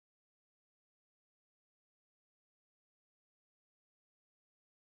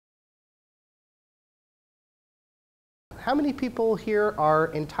how many people here are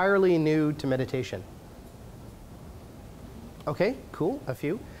entirely new to meditation? Okay, cool, a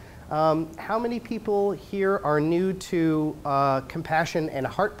few. How many people here are new to compassion and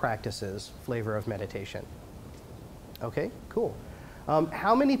heart practices flavor of meditation? Okay, cool.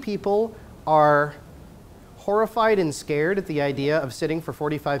 How many people are horrified and scared at the idea of sitting for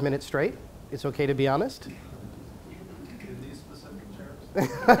 45 minutes straight? It's okay to be honest. In these specific chairs?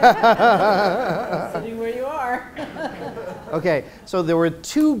 Sitting where you are. Okay, so there were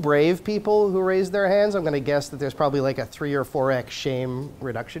 2 brave people who raised their hands. I'm going to guess that there's probably like a 3 or 4x shame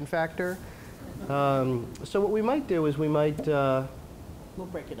reduction factor. So what we might do is we might... We'll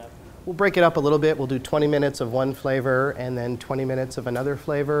break it up. We'll break it up a little bit. We'll do 20 minutes of one flavor and then 20 minutes of another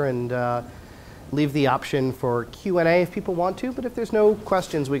flavor, and leave the option for Q&A if people want to. But if there's no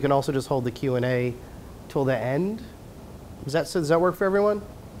questions, we can also just hold the Q&A till the end. Does that work for everyone?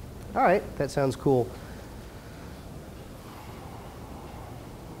 All right, that sounds cool.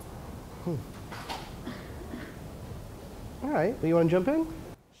 All right, well, you want to jump in?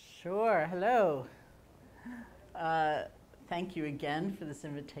 Sure. Hello. Thank you again for this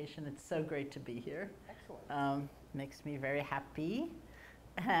invitation. It's so great to be here. Excellent. Makes me very happy.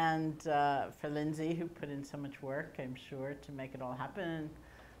 And for Lindsay, who put in so much work, I'm sure, to make it all happen, and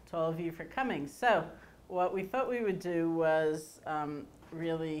to all of you for coming. So what we thought we would do was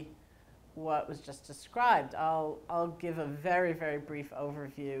really what was just described. I'll give a very, very brief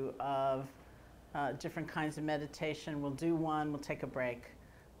overview of different kinds of meditation. We'll do one, we'll take a break,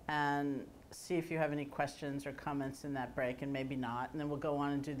 and see if you have any questions or comments in that break, and maybe not, and then we'll go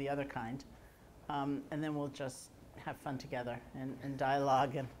on and do the other kind. And then we'll just have fun together and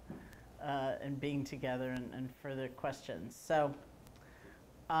dialogue and being together and further questions. So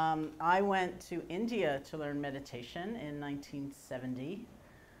I went to India to learn meditation in 1970.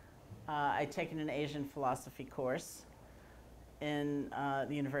 I'd taken an Asian philosophy course in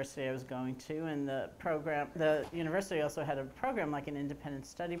the university I was going to, and the university also had a program like an independent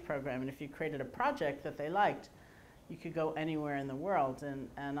study program, and if you created a project that they liked, you could go anywhere in the world,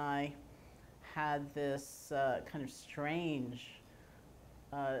 and I had this kind of strange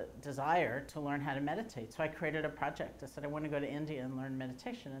desire to learn how to meditate. So I created a project. I said, I want to go to India and learn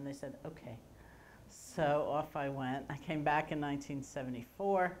meditation, and they said, okay. So off I went. I came back in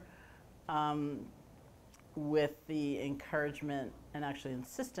 1974. With the encouragement and actually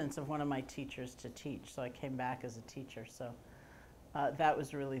insistence of one of my teachers to teach. So I came back as a teacher. So that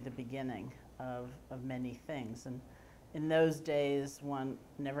was really the beginning of many things. And in those days, one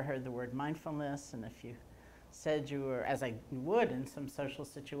never heard the word mindfulness. And if you said you were, as I would in some social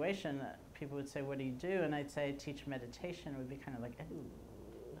situation, people would say, what do you do? And I'd say, I teach meditation. It would be kind of like, oh,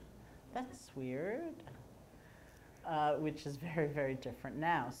 that's weird, which is very, very different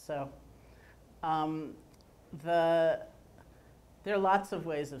now. So there are lots of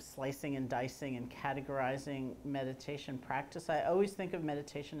ways of slicing and dicing and categorizing meditation practice. I always think of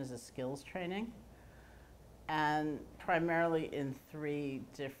meditation as a skills training, and primarily in 3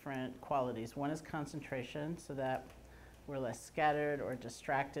 different qualities. One is concentration, so that we're less scattered or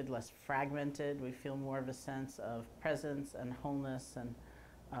distracted, less fragmented. We feel more of a sense of presence and wholeness and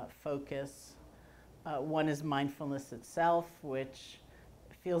focus. One is mindfulness itself, which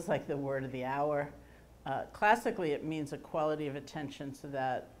feels like the word of the hour. Classically, it means a quality of attention so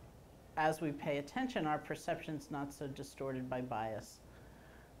that as we pay attention, our perception's not so distorted by bias.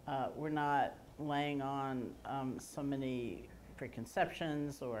 We're not laying on so many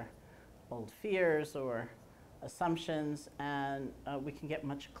preconceptions or old fears or assumptions, and we can get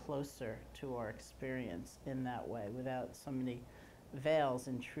much closer to our experience in that way without so many veils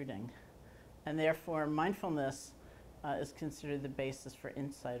intruding. And therefore, mindfulness is considered the basis for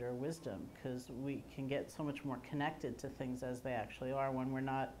insight or wisdom, because we can get so much more connected to things as they actually are when we're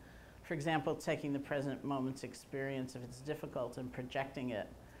not, for example, taking the present moment's experience, if it's difficult, and projecting it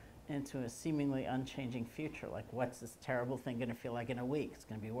into a seemingly unchanging future, like what's this terrible thing going to feel like in a week? It's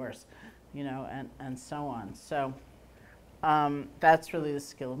going to be worse, you know, and so on. So that's really the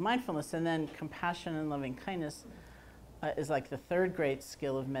skill of mindfulness. And then compassion and loving kindness is like the 3rd great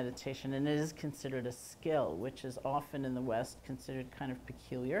skill of meditation, and it is considered a skill, which is often in the West considered kind of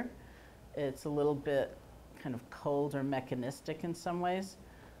peculiar. It's a little bit kind of cold or mechanistic in some ways.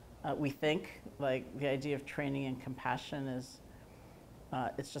 We think like the idea of training in compassion is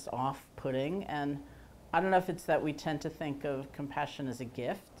it's just off-putting, and I don't know if it's that we tend to think of compassion as a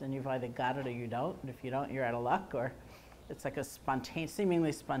gift, and you've either got it or you don't, and if you don't, you're out of luck, or it's like a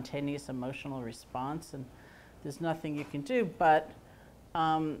seemingly spontaneous emotional response, and there's nothing you can do. But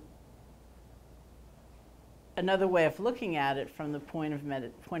another way of looking at it from the point of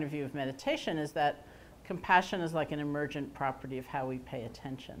view of meditation is that compassion is like an emergent property of how we pay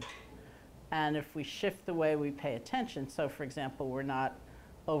attention. And if we shift the way we pay attention, so for example, we're not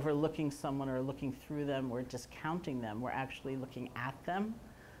overlooking someone or looking through them or discounting them, we're actually looking at them,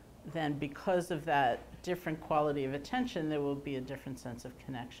 then because of that different quality of attention, there will be a different sense of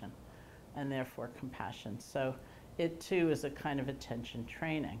connection and therefore compassion. So it too is a kind of attention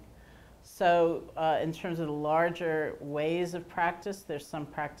training. So in terms of the larger ways of practice, there's some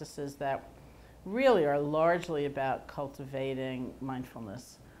practices that really are largely about cultivating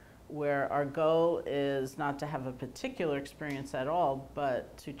mindfulness, where our goal is not to have a particular experience at all,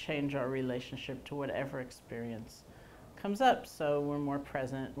 but to change our relationship to whatever experience comes up. So we're more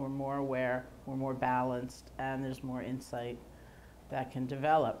present, we're more aware, we're more balanced, and there's more insight that can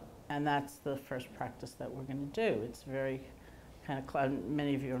develop. And that's the first practice that we're going to do. It's very kind of,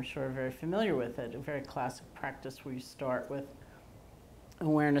 many of you I'm sure are very familiar with it, a very classic practice where you start with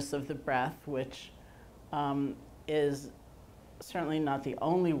awareness of the breath, which is certainly not the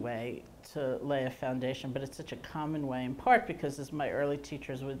only way to lay a foundation, but it's such a common way, in part because, as my early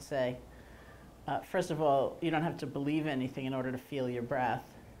teachers would say, first of all, you don't have to believe anything in order to feel your breath.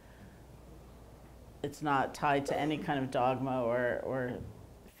 It's not tied to any kind of dogma or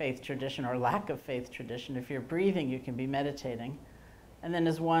faith tradition or lack of faith tradition. If you're breathing, you can be meditating. And then,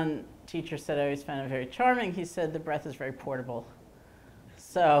 as one teacher said, I always found it very charming, he said, the breath is very portable.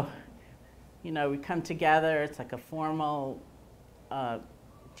 So, you know, we come together, it's like a formal,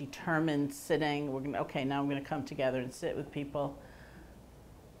 determined sitting. We're gonna, okay, now I'm going to come together and sit with people.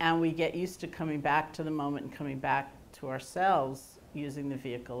 And we get used to coming back to the moment and coming back to ourselves using the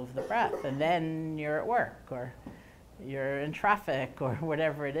vehicle of the breath. And then you're at work, or you're in traffic, or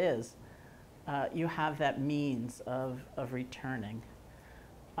whatever it is. You have that means of returning.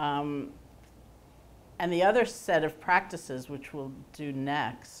 And the other set of practices, which we'll do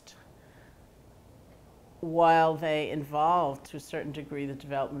next, while they involve, to a certain degree, the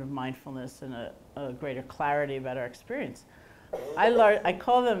development of mindfulness and a greater clarity about our experience, I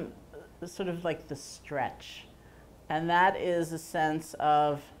call them sort of like the stretch. And that is a sense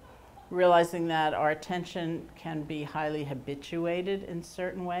of realizing that our attention can be highly habituated in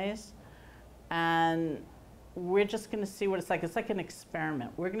certain ways. And we're just going to see what it's like. It's like an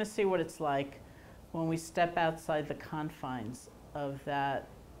experiment. We're going to see what it's like when we step outside the confines of that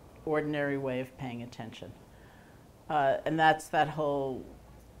ordinary way of paying attention. And that's that whole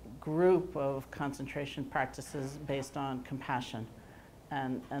group of concentration practices based on compassion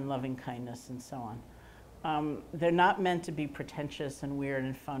and loving kindness and so on. They're not meant to be pretentious and weird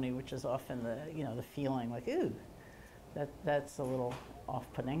and phony, which is often the, you know, the feeling like, ooh, that's a little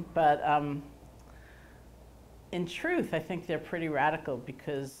off-putting. But in truth, I think they're pretty radical,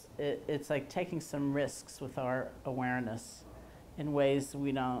 because it's like taking some risks with our awareness in ways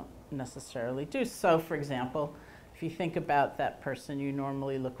we don't necessarily do. So, for example, if you think about that person you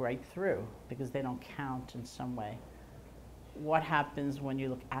normally look right through because they don't count in some way, what happens when you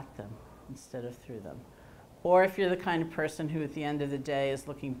look at them instead of through them? Or if you're the kind of person who at the end of the day is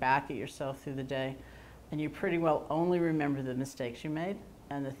looking back at yourself through the day, and you pretty well only remember the mistakes you made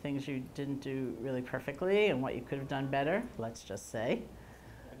and the things you didn't do really perfectly and what you could have done better, let's just say.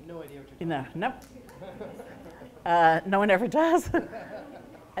 I have no idea what you're talking about. Nope. No one ever does.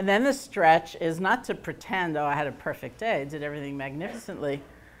 And then the stretch is not to pretend, oh, I had a perfect day, I did everything magnificently,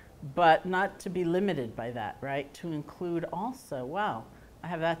 but not to be limited by that, right? To include also, wow, I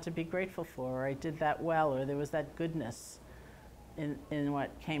have that to be grateful for, or I did that well, or there was that goodness in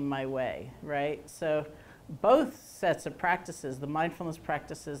what came my way, right? So both sets of practices, the mindfulness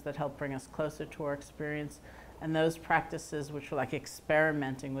practices that help bring us closer to our experience, and those practices which are like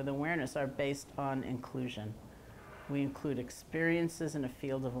experimenting with awareness, are based on inclusion. We include experiences in a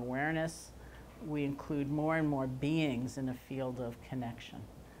field of awareness. We include more and more beings in a field of connection.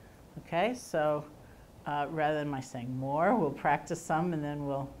 Okay, so rather than my saying more, we'll practice some, and then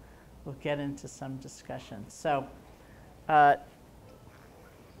we'll get into some discussion. So, all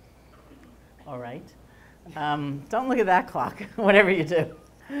right. Don't look at that clock, whatever you do.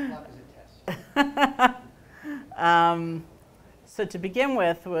 Clock is a test. So to begin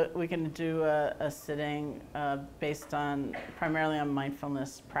with, we're going to do a sitting based on, primarily on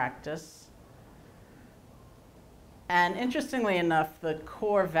mindfulness practice. And interestingly enough, the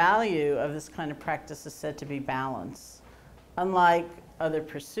core value of this kind of practice is said to be balance. Unlike other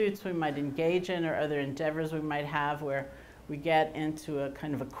pursuits we might engage in or other endeavors we might have where we get into a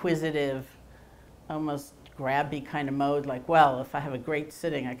kind of acquisitive, almost grabby kind of mode, like, well, if I have a great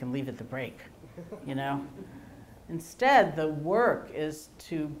sitting, I can leave at the break, you know? Instead, the work is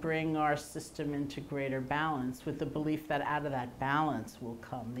to bring our system into greater balance with the belief that out of that balance will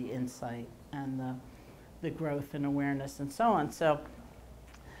come the insight and the growth and awareness and so on. So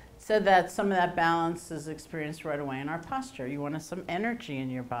said that some of that balance is experienced right away in our posture. You want some energy in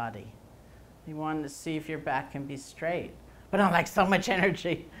your body. You want to see if your back can be straight. But not like so much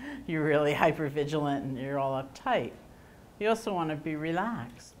energy, you're really hypervigilant and you're all uptight. You also want to be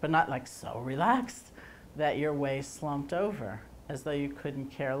relaxed, but not like so relaxed that you're way slumped over, as though you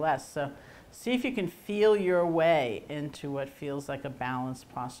couldn't care less. So see if you can feel your way into what feels like a balanced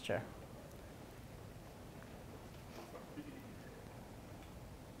posture.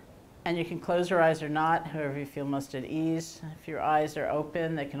 And you can close your eyes or not, however you feel most at ease. If your eyes are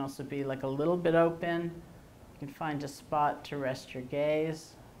open, they can also be like a little bit open. You can find a spot to rest your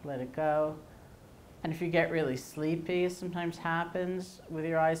gaze, let it go. And if you get really sleepy, it sometimes happens with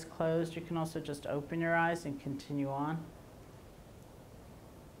your eyes closed, you can also just open your eyes and continue on.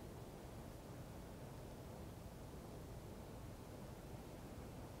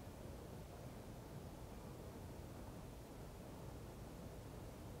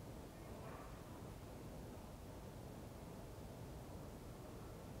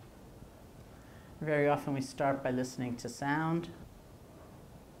 Very often we start by listening to sound.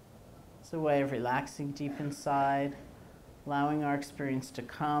 It's a way of relaxing deep inside, allowing our experience to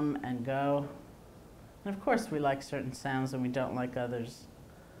come and go. And of course we like certain sounds and we don't like others.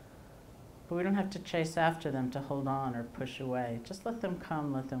 But we don't have to chase after them to hold on or push away. Just let them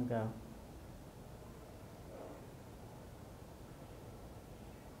come, let them go.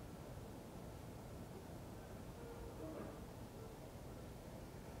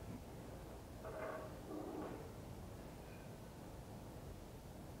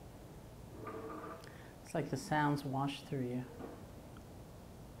 It's like the sounds wash through you.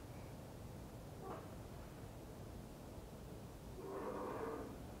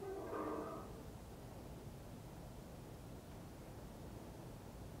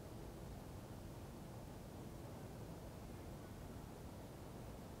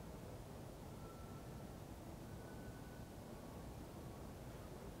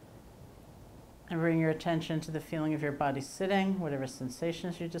 And bring your attention to the feeling of your body sitting, whatever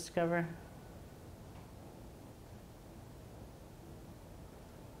sensations you discover.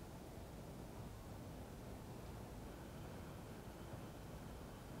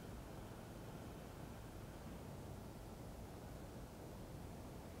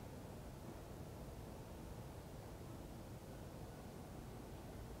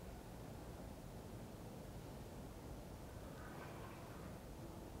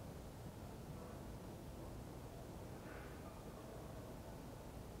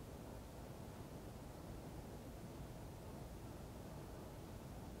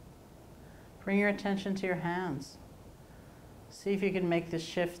 Bring your attention to your hands. See if you can make the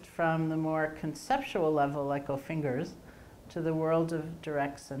shift from the more conceptual level, like fingers, to the world of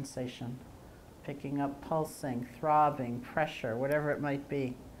direct sensation. Picking up pulsing, throbbing, pressure, whatever it might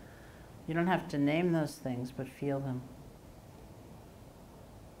be. You don't have to name those things, but feel them.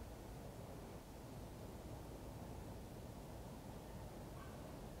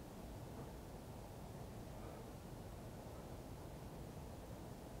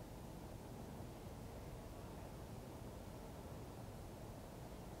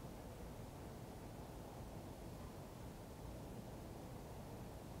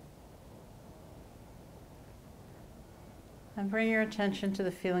 And bring your attention to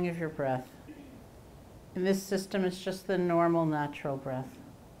the feeling of your breath. In this system, it's just the normal, natural breath.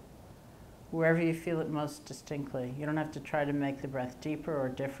 Wherever you feel it most distinctly. You don't have to try to make the breath deeper or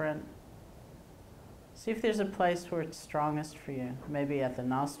different. See if there's a place where it's strongest for you. Maybe at the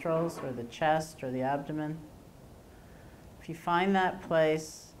nostrils, or the chest, or the abdomen. If you find that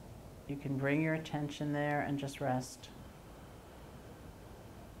place, you can bring your attention there and just rest.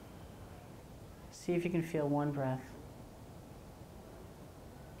 See if you can feel one breath.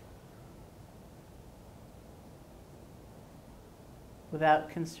 Without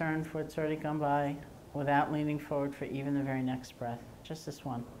concern for what's already gone by, without leaning forward for even the very next breath. Just this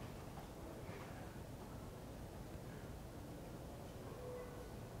one.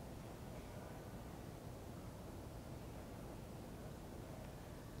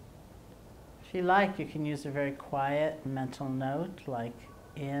 If you like, you can use a very quiet mental note, like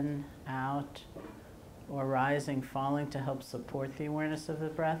in, out, or rising, falling, to help support the awareness of the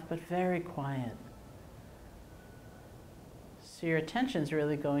breath, but very quiet. So your attention's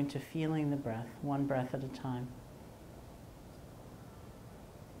really going to feeling the breath, one breath at a time.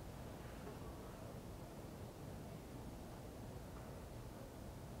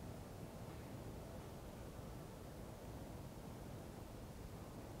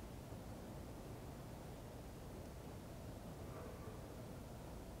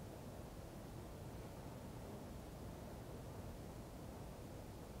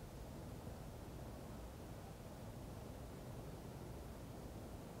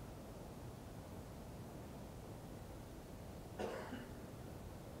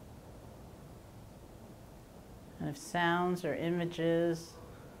 if sounds or images,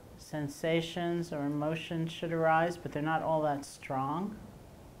 sensations or emotions should arise, but they're not all that strong,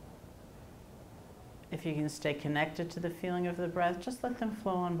 if you can stay connected to the feeling of the breath, just let them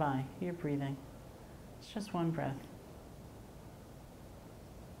flow on by. You're breathing. It's just one breath.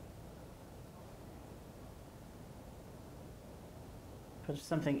 But if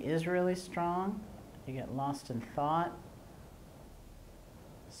something is really strong, you get lost in thought,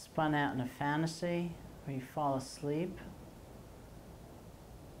 spun out in a fantasy, or you fall asleep,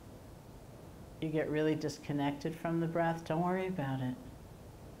 you get really disconnected from the breath, don't worry about it.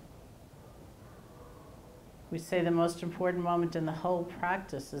 We say the most important moment in the whole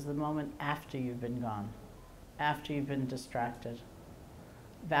practice is the moment after you've been gone, after you've been distracted.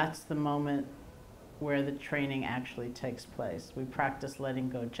 That's the moment where the training actually takes place. We practice letting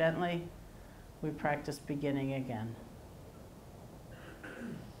go gently. We practice beginning again.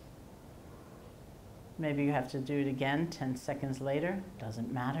 Maybe you have to do it again 10 seconds later.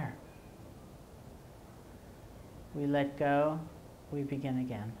 Doesn't matter. We let go. We begin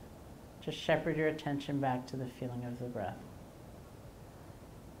again. Just shepherd your attention back to the feeling of the breath.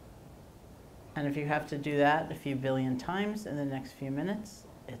 And if you have to do that a few billion times in the next few minutes,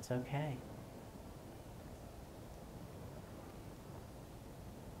 it's okay.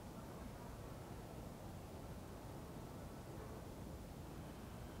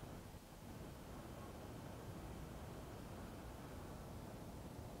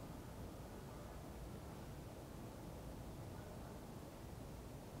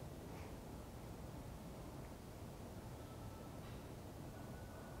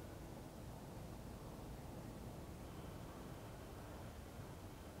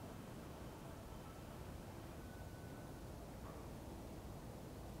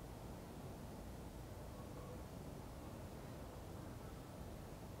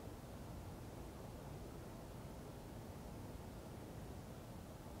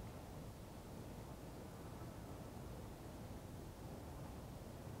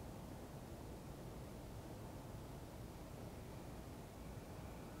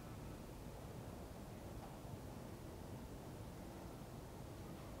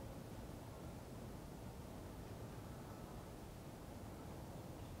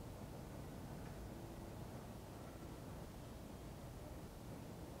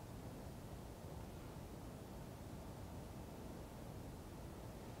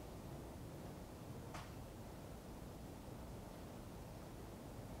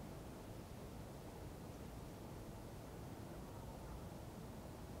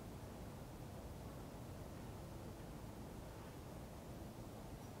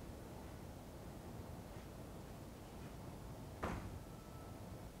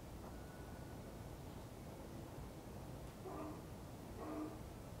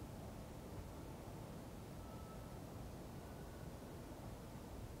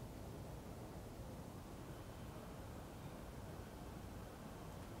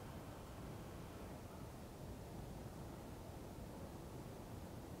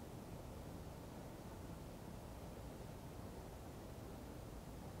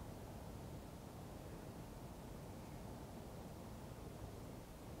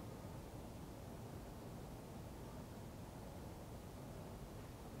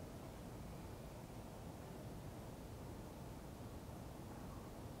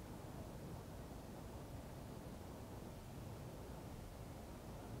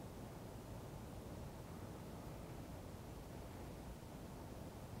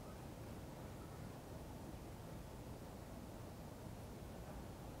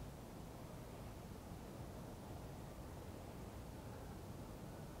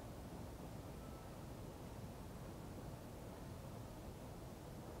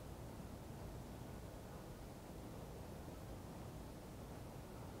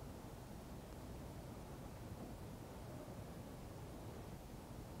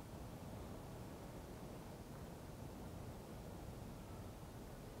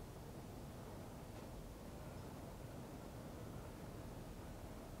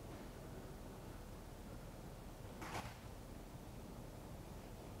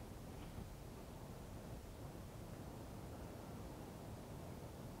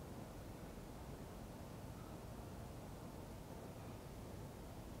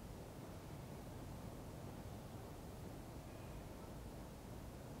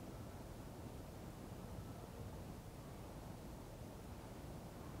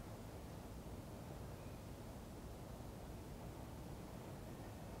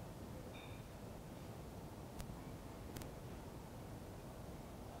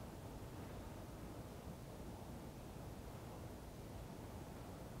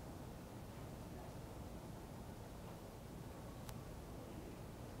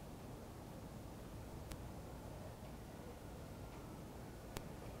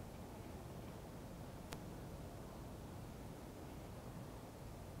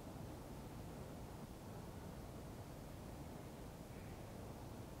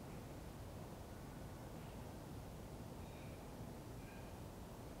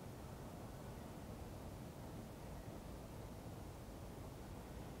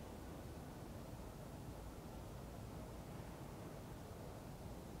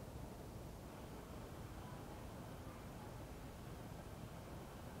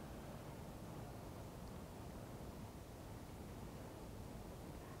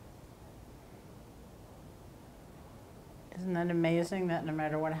 Isn't that amazing that no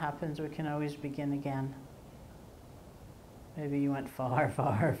matter what happens, we can always begin again? Maybe you went far,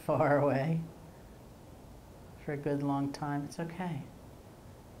 far, far away for a good long time. It's okay.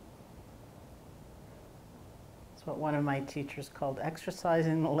 It's what one of my teachers called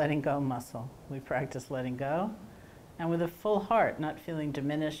exercising the letting go muscle. We practice letting go, and with a full heart, not feeling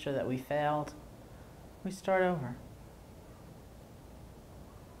diminished or that we failed, we start over.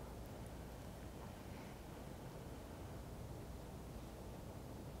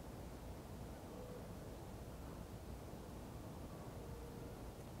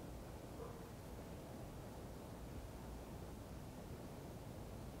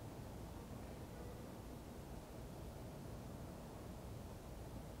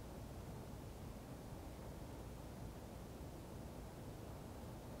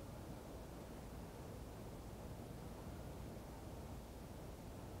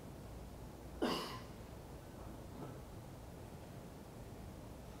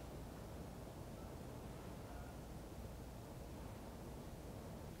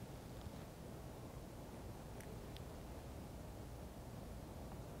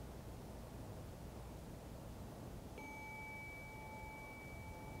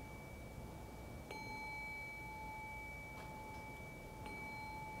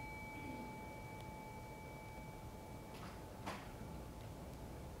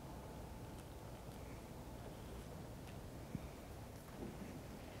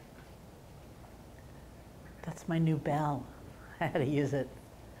 That's my new bell. I had to use it.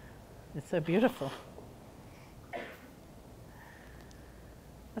 It's so beautiful.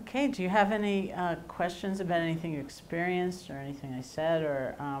 Okay, do you have any questions about anything you experienced or anything I said,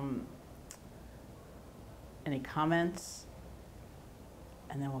 or any comments?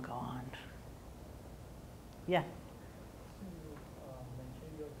 And then we'll go on. Yeah. You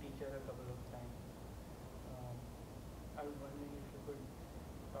mentioned your teacher a couple of times. I was wondering if you could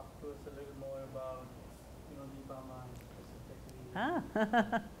talk to us a little more about, Nipama specifically. Ah.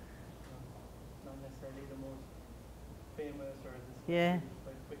 Not necessarily the most famous or this, Yeah.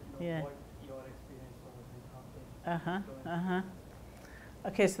 but Yeah. what your experience was and how things.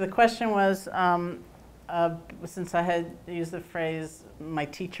 Okay, so the question was, since I had used the phrase my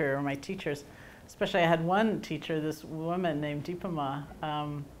teacher or my teachers, especially I had one teacher, this woman named Deepama,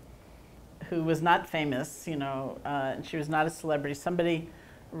 who was not famous, and she was not a celebrity. Somebody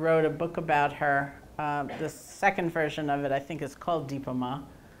wrote a book about her. The second version of it, I think, is called Deepama.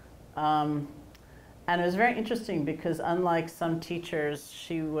 And it was very interesting because unlike some teachers,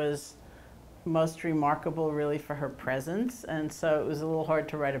 she was most remarkable really for her presence. And so it was a little hard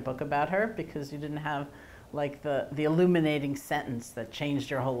to write a book about her because you didn't have like the illuminating sentence that changed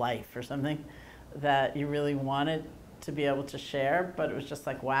your whole life or something that you really wanted to be able to share. But it was just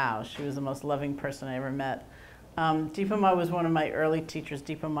like, wow, she was the most loving person I ever met. Deepama was one of my early teachers.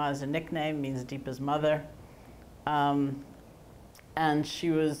 Deepama is a nickname, means Deepa's mother. And she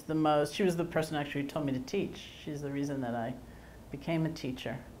was the person actually who told me to teach. She's the reason that I became a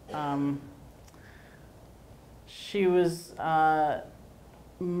teacher. She was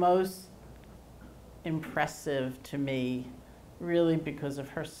most impressive to me really because of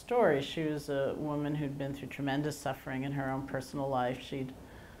her story. She was a woman who'd been through tremendous suffering in her own personal life. She'd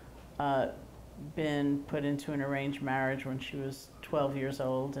been put into an arranged marriage when she was 12 years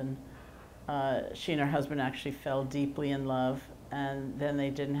old, and she and her husband actually fell deeply in love, and then they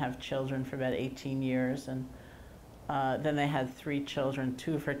didn't have children for about 18 years, and then they had 3 children.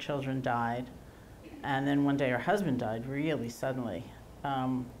 2 of her children died, and then one day her husband died really suddenly.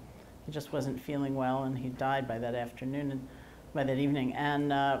 He just wasn't feeling well, and he died by that afternoon, and by that evening,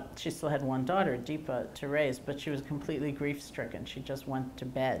 and she still had 1 daughter, Deepa, to raise, but she was completely grief-stricken. She just went to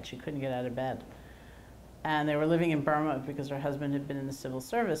bed. She couldn't get out of bed. And they were living in Burma because her husband had been in the civil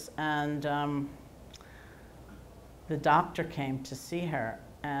service, and the doctor came to see her,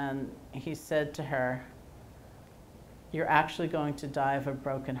 and he said to her, "You're actually going to die of a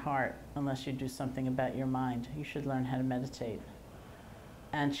broken heart unless you do something about your mind. You should learn how to meditate."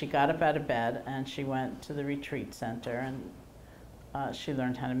 And she got up out of bed, and she went to the retreat center, and she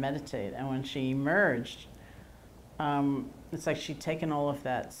learned how to meditate. And when she emerged, it's like she'd taken all of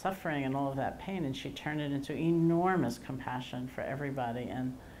that suffering and all of that pain, and she turned it into enormous compassion for everybody.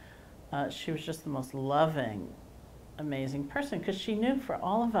 And she was just the most loving, amazing person, because she knew for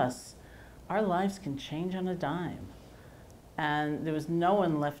all of us, our lives can change on a dime. And there was no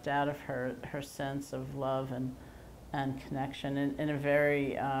one left out of her sense of love and connection in a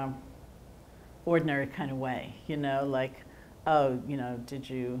very ordinary kind of way, like, oh, did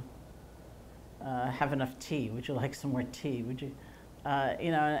you have enough tea? Would you like some more tea? Would you,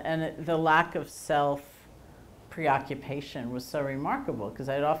 the lack of self preoccupation was so remarkable, because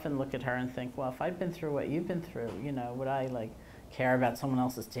I'd often look at her and think, well, if I'd been through what you've been through, you know, would I like care about someone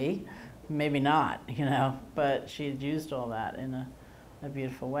else's tea? Maybe not, you know, but she had used all that in a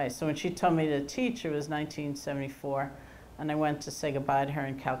beautiful way. So when she told me to teach, it was 1974, and I went to say goodbye to her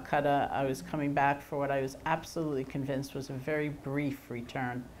in Calcutta. I was coming back for what I was absolutely convinced was a very brief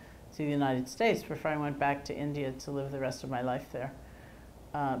return to the United States before I went back to India to live the rest of my life there,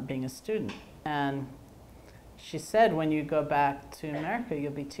 being a student. And she said, when you go back to America,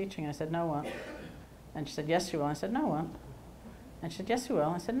 you'll be teaching. I said, no, I won't. And she said, yes, you will. I said, no, I won't. And she said, yes, you will.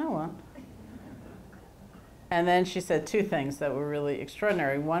 I said, no, I won't. And then she said two things that were really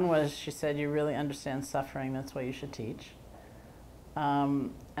extraordinary. One was, she said, you really understand suffering, that's why you should teach.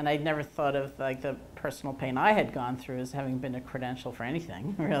 And I'd never thought of like the personal pain I had gone through as having been a credential for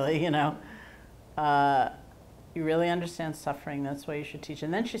anything, really, you know. You really understand suffering, that's why you should teach.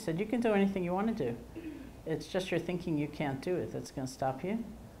 And then she said, you can do anything you want to do. It's just your thinking you can't do it that's going to stop you.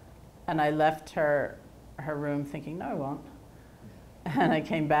 And I left her room thinking, no, I won't. And I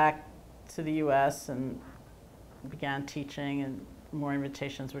came back to the US and began teaching, and more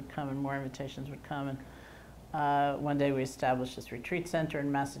invitations would come and more invitations would come. And one day we established this retreat center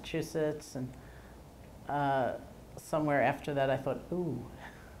in Massachusetts, and somewhere after that I thought, ooh,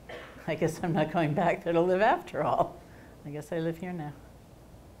 I guess I'm not going back there to live after all. I guess I live here now.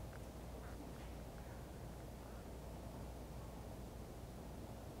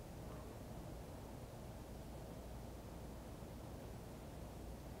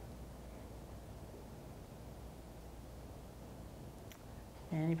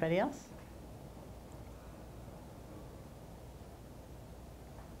 Anybody else?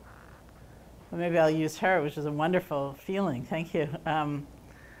 Well, maybe I'll use her, which is a wonderful feeling, thank you,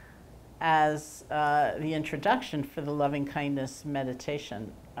 as the introduction for the loving kindness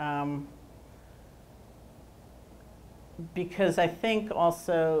meditation. Because I think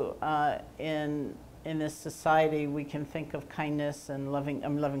also in this society we can think of kindness and loving,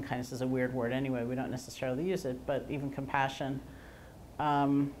 loving kindness is a weird word anyway, we don't necessarily use it, but even compassion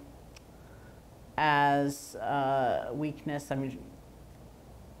as weakness. I mean,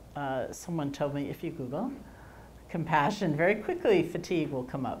 someone told me if you Google compassion, very quickly fatigue will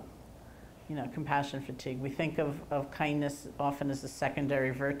come up. You know, compassion, fatigue. We think of kindness often as a secondary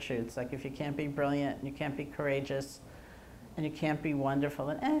virtue. It's like if you can't be brilliant, and you can't be courageous, and you can't be wonderful,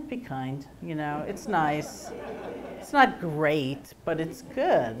 then be kind. You know, it's nice. It's not great, but it's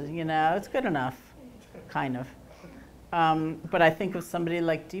good. You know, it's good enough, kind of. But I think of somebody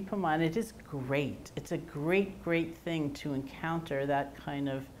like Deepa, and it is great. It's a great, great thing to encounter that kind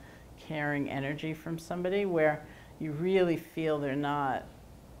of caring energy from somebody where you really feel they're not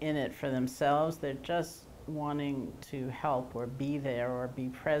in it for themselves. They're just wanting to help or be there or be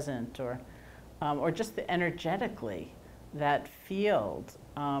present, or just energetically, that field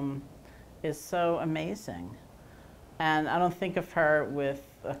is so amazing. And I don't think of her with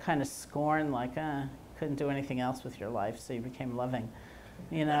a kind of scorn like, couldn't do anything else with your life, so you became loving.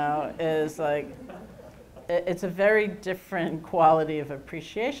 You know, is like, it's a very different quality of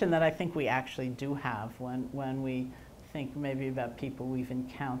appreciation that I think we actually do have when we think maybe about people we've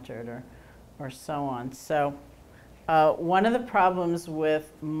encountered or so on. So one of the problems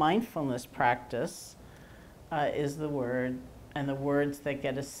with mindfulness practice is the word and the words that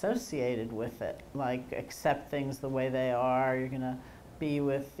get associated with it, like accept things the way they are, you're going to be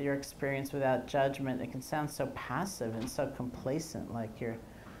with your experience without judgment. It can sound so passive and so complacent, like you're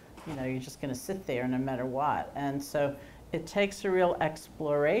just going to sit there no matter what. And so it takes a real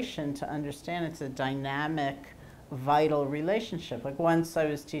exploration to understand it's a dynamic, vital relationship. Like once I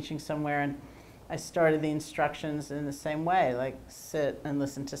was teaching somewhere and I started the instructions in the same way, like sit and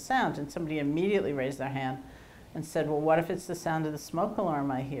listen to sound, and somebody immediately raised their hand and said, well, what if it's the sound of the smoke alarm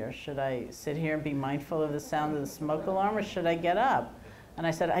I hear? Should I sit here and be mindful of the sound of the smoke alarm, or should I get up? And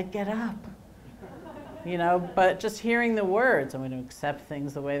I said, I'd get up. You know, but just hearing the words, I'm going to accept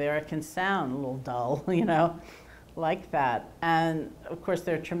things the way they are, it can sound a little dull, you know, like that. And of course,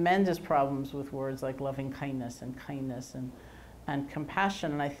 there are tremendous problems with words like loving kindness and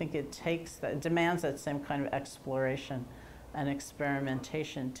compassion. And I think it demands that same kind of exploration and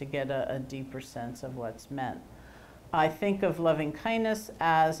experimentation to get a deeper sense of what's meant. I think of loving kindness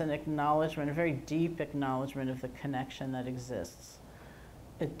as an acknowledgement, a very deep acknowledgement of the connection that exists.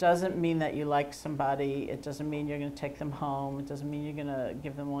 It doesn't mean that you like somebody. It doesn't mean you're going to take them home. It doesn't mean you're going to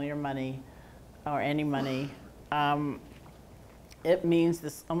give them all your money or any money. It means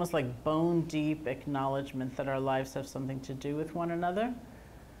this almost like bone deep acknowledgement that our lives have something to do with one another.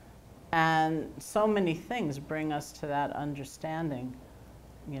 And so many things bring us to that understanding.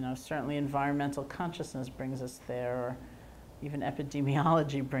 Certainly environmental consciousness brings us there, or even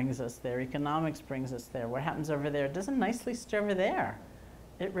epidemiology brings us there, economics brings us there. What happens over there doesn't nicely stay over there.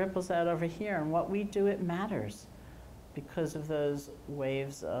 It ripples out over here, and what we do, it matters because of those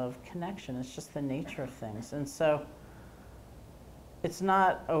waves of connection. It's just the nature of things. And so it's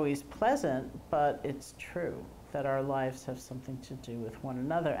not always pleasant, but it's true that our lives have something to do with one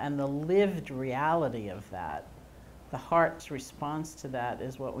another. And the lived reality of that, the heart's response to that,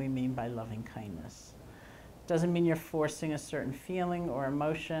 is what we mean by loving kindness. Doesn't mean you're forcing a certain feeling or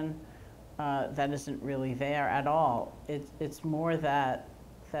emotion that isn't really there at all. It's more that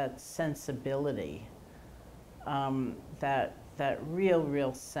sensibility, that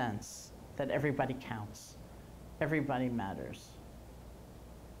real sense that everybody counts, everybody matters.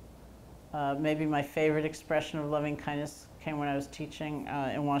 Maybe my favorite expression of loving kindness came when I was teaching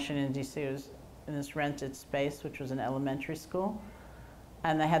in Washington, D.C. It was in this rented space, which was an elementary school.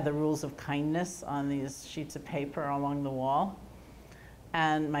 And they had the rules of kindness on these sheets of paper along the wall.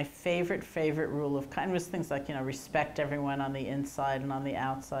 And my favorite rule of kindness was things like, respect everyone on the inside and on the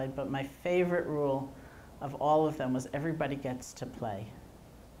outside. But my favorite rule of all of them was everybody gets to play.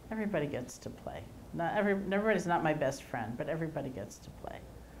 Everybody gets to play. Everybody's not my best friend, but everybody gets to play.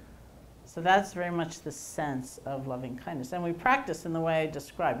 So that's very much the sense of loving kindness. And we practice in the way I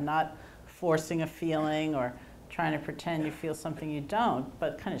described, not forcing a feeling or trying to pretend you feel something you don't,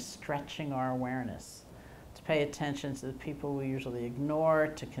 but kind of stretching our awareness to pay attention to the people we usually ignore,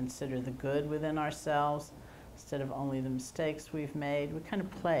 to consider the good within ourselves instead of only the mistakes we've made. We kind of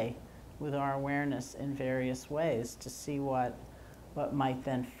play with our awareness in various ways to see what might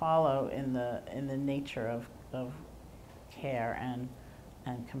then follow in the nature of care and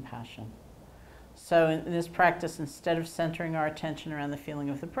compassion. So in this practice, instead of centering our attention around the feeling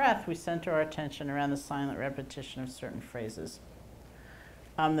of the breath, we center our attention around the silent repetition of certain phrases.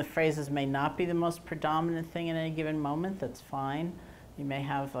 The phrases may not be the most predominant thing in any given moment. That's fine. You may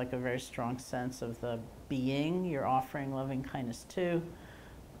have like a very strong sense of the being you're offering loving kindness to.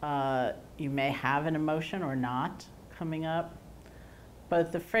 You may have an emotion or not coming up.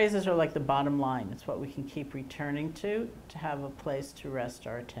 But the phrases are like the bottom line. It's what we can keep returning to have a place to rest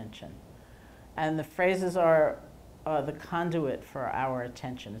our attention. And the phrases are the conduit for our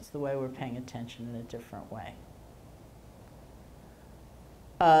attention. It's the way we're paying attention in a different way.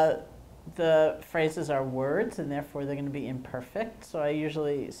 The phrases are words, and therefore they're going to be imperfect. So I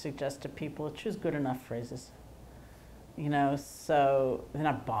usually suggest to people, choose good enough phrases. So they're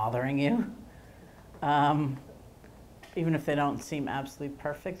not bothering you. Even if they don't seem absolutely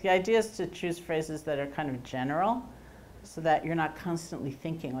perfect. The idea is to choose phrases that are kind of general, so that you're not constantly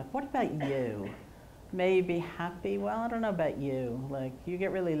thinking, like, what about you? May you be happy? Well, I don't know about you. Like, you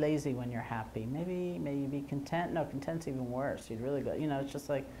get really lazy when you're happy. Maybe you be content? No, content's even worse. You'd really go, it's just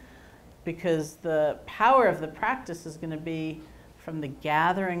like, because the power of the practice is going to be from the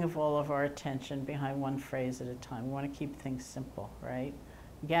gathering of all of our attention behind one phrase at a time. We want to keep things simple, right?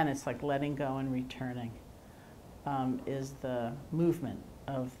 Again, it's like letting go and returning is the movement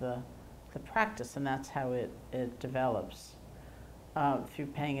of the practice, and that's how it develops through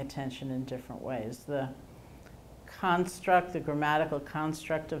paying attention in different ways. The construct, the grammatical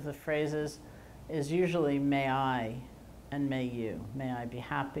construct of the phrases is usually may I and may you. May I be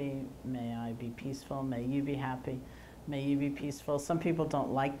happy, may I be peaceful, may you be happy, may you be peaceful. Some people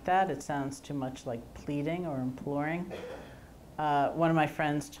don't like that. It sounds too much like pleading or imploring. One of my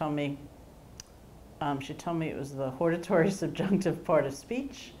friends told me, she told me it was the hortatory subjunctive part of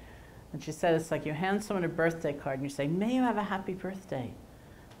speech. And she said it's like you hand someone a birthday card and you say, may you have a happy birthday.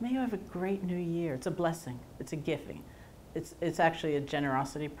 May you have a great new year. It's a blessing. It's a gifting. It's actually a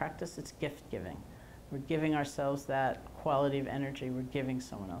generosity practice. It's gift giving. We're giving ourselves that quality of energy. We're giving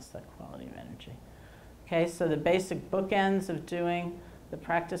someone else that quality of energy. Okay, so the basic bookends of doing the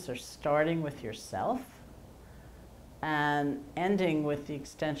practice are starting with yourself and ending with the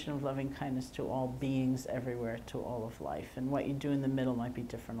extension of loving kindness to all beings everywhere, to all of life. And what you do in the middle might be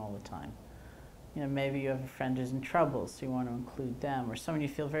different all the time. Maybe you have a friend who's in trouble, so you want to include them, or someone you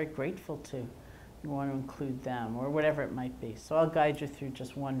feel very grateful to, you want to include them, or whatever it might be. So I'll guide you through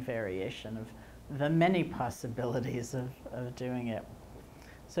just one variation of the many possibilities of doing it.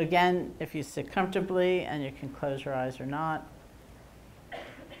 So again, if you sit comfortably, and you can close your eyes or not,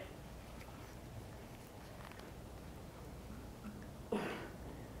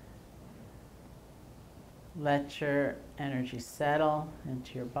 let your energy settle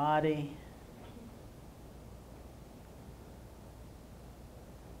into your body.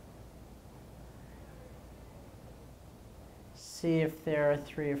 see if there are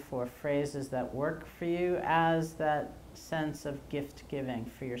 3 or 4 phrases that work for you as that sense of gift giving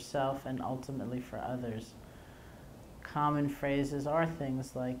for yourself and ultimately for others. Common phrases are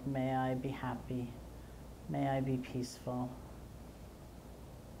things like, may I be happy, may I be peaceful.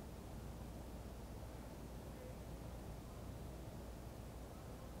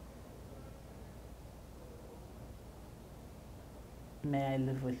 May I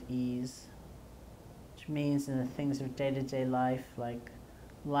live with ease, which means in the things of day-to-day life like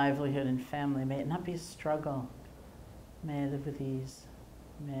livelihood and family, may it not be a struggle. May I live with ease.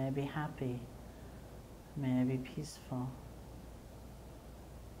 May I be happy. May I be peaceful.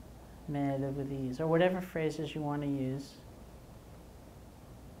 May I live with ease. Or whatever phrases you want to use.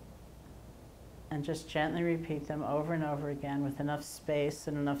 And just gently repeat them over and over again with enough space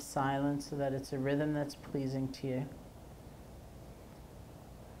and enough silence so that it's a rhythm that's pleasing to you.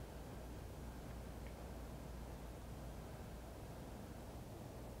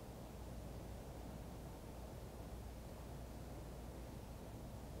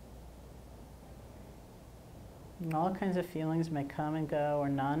 And all kinds of feelings may come and go, or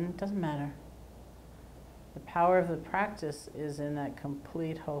none, it doesn't matter. The power of the practice is in that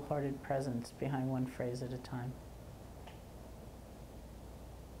complete, wholehearted presence behind one phrase at a time.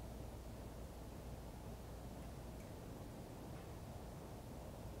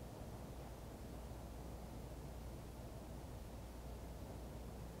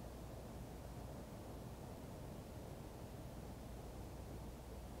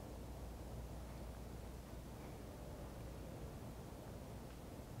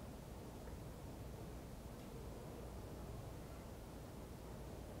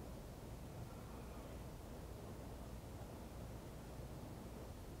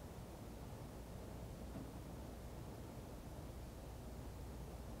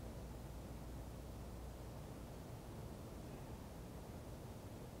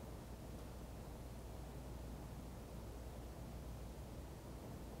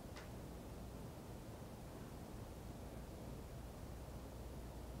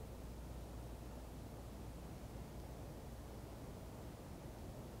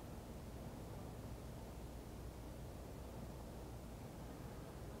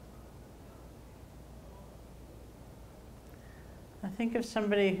 I think of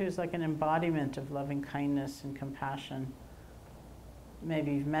somebody who's like an embodiment of loving kindness and compassion.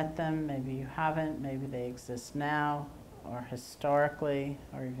 Maybe you've met them, maybe you haven't, maybe they exist now, or historically,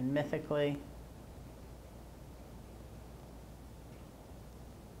 or even mythically.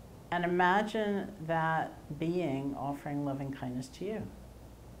 And imagine that being offering loving kindness to you.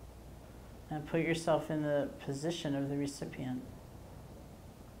 And put yourself in the position of the recipient.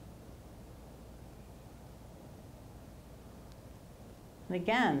 And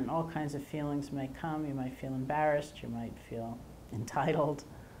again, all kinds of feelings may come. You might feel embarrassed, you might feel entitled,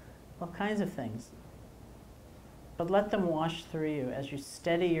 all kinds of things. But let them wash through you as you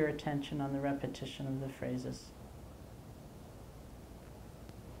steady your attention on the repetition of the phrases.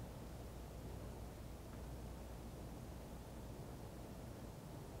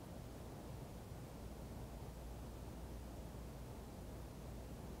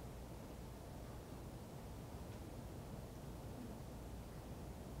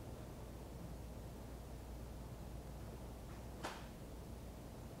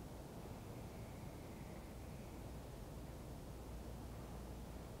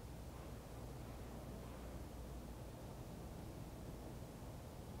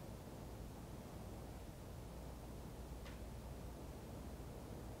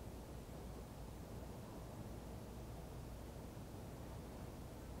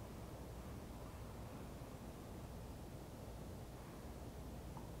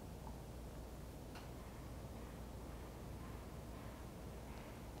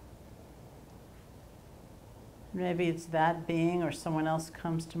 Maybe it's that being or someone else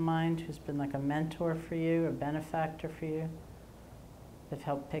comes to mind who's been like a mentor for you, a benefactor for you. They've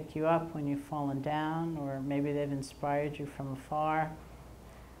helped pick you up when you've fallen down, or maybe they've inspired you from afar.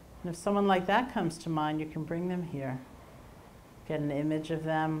 And if someone like that comes to mind, you can bring them here. Get an image of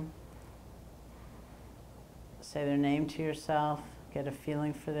them. Say their name to yourself. Get a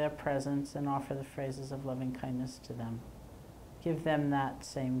feeling for their presence and offer the phrases of loving kindness to them. Give them that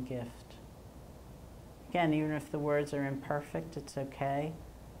same gift. Again, even if the words are imperfect, it's okay,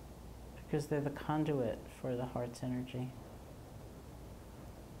 because they're the conduit for the heart's energy.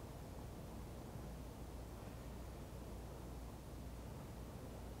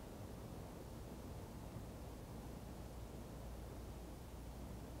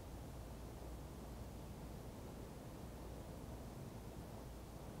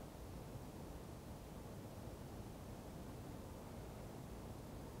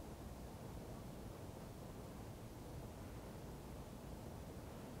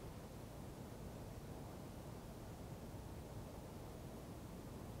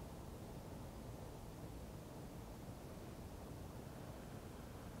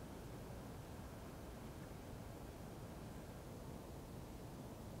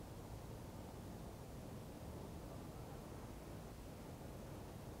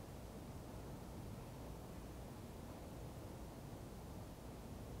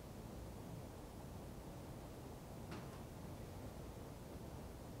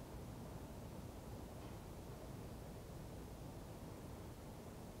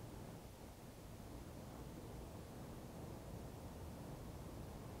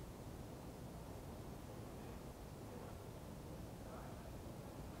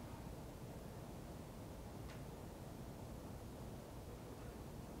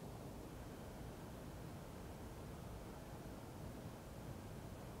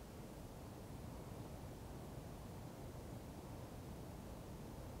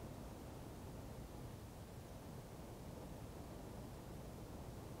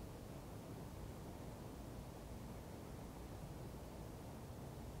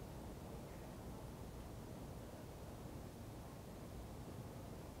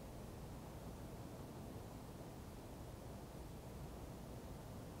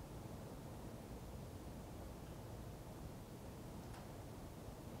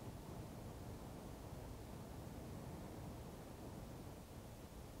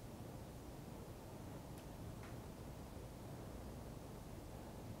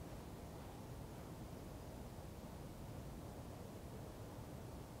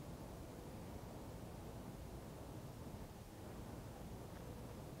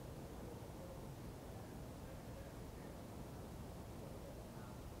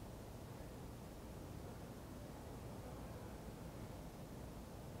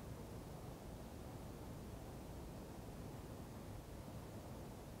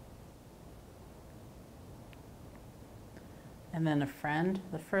 And then a friend,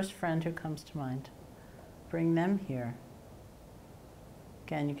 the first friend who comes to mind. Bring them here.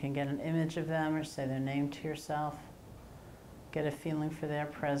 Again, you can get an image of them or say their name to yourself. Get a feeling for their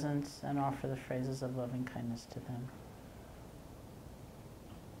presence and offer the phrases of loving kindness to them.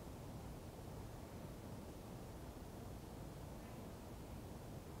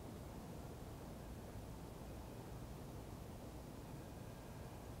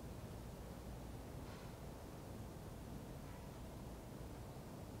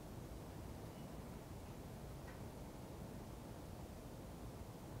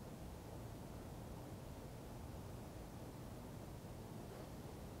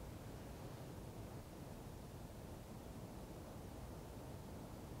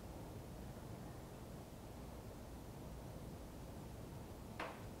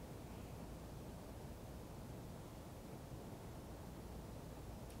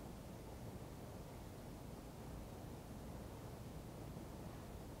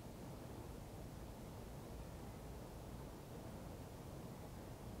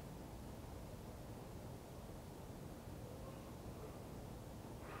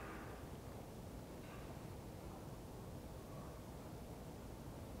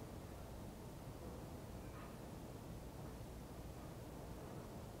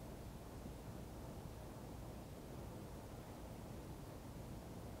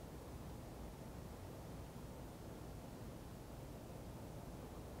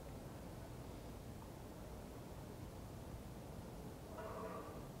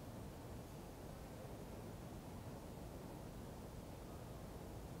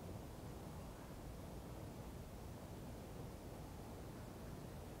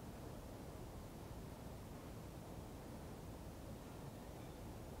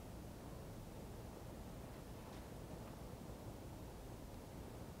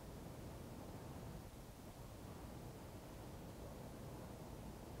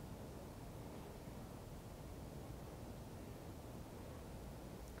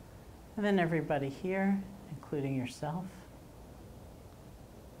 And then everybody here, including yourself.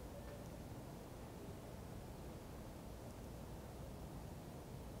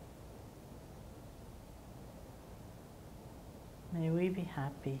 May we be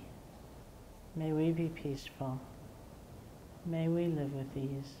happy. May we be peaceful. May we live with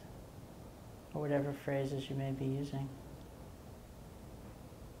ease, or whatever phrases you may be using.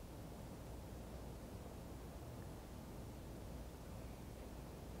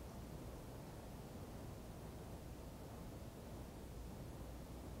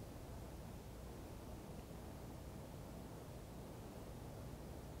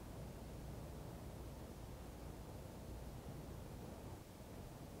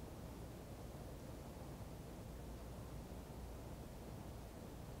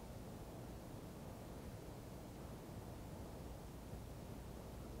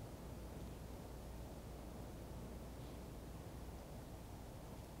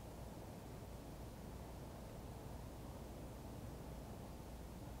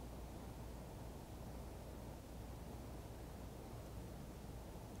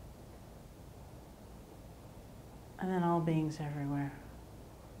 And then all beings everywhere,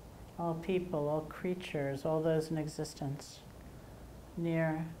 all people, all creatures, all those in existence,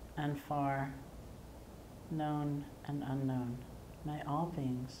 near and far, known and unknown. May all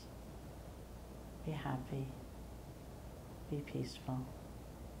beings be happy, be peaceful,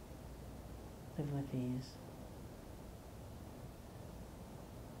 live with ease.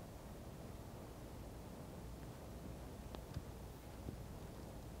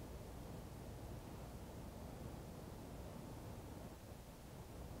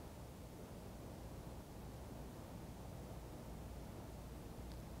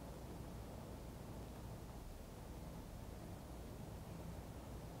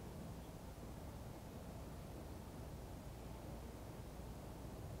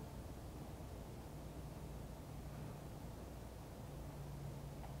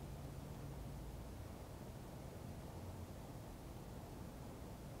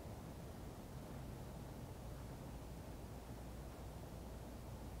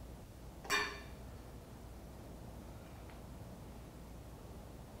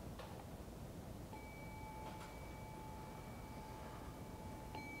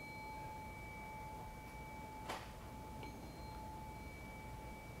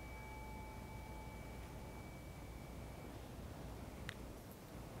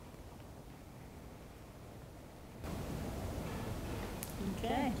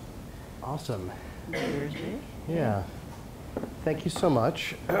 Okay. Awesome. Yours be? Yeah. Thank you so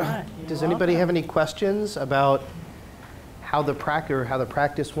much. You're Does anybody welcome. have any questions about how the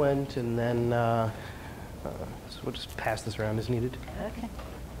practice went, and then So we'll just pass this around as needed. Okay.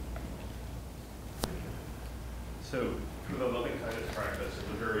 So for the loving kindness practice, at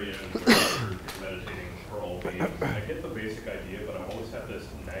the very end, where you're meditating for all beings, I get the basic idea, but I always have this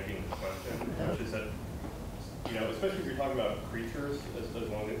nagging question, which is that, you know, especially if you're talking about creatures, as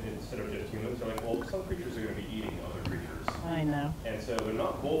long as instead of just humans, they're like, well, some creatures are going to be eating other creatures. I know. And so they're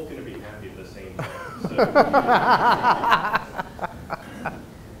not both going to be happy at the same time. So,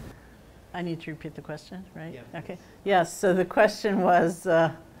 I need to repeat the question, right? Yeah. Okay. Yes, so the question was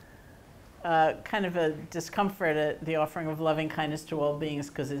kind of a discomfort at the offering of loving kindness to all beings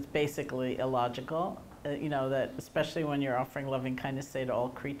because it's basically illogical. You know, that especially when you're offering loving kindness, say, to all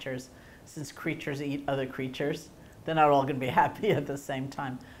creatures, since creatures eat other creatures, they're not all going to be happy at the same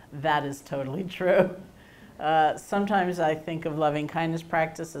time. That is totally true. Sometimes I think of loving kindness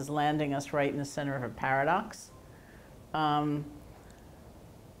practice as landing us right in the center of a paradox.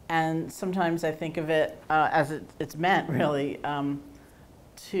 And sometimes I think of it as it's meant, really,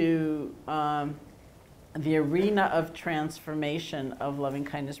 to the arena of transformation of loving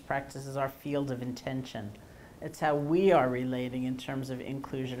kindness practice is our field of intention. It's how we are relating in terms of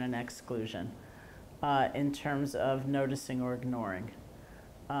inclusion and exclusion, in terms of noticing or ignoring,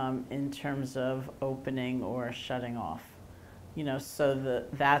 in terms of opening or shutting off. You know, so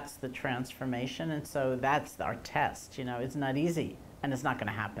that's the transformation, and so that's our test. You know, it's not easy, and it's not going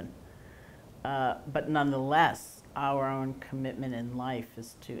to happen. But nonetheless, our own commitment in life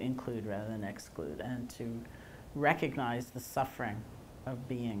is to include rather than exclude, and to recognize the suffering of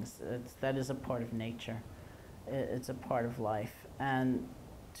beings. That is a part of nature. It's a part of life. And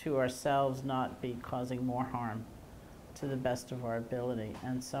to ourselves not be causing more harm to the best of our ability,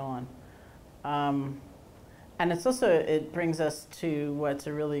 and so on. And it's also, it brings us to what's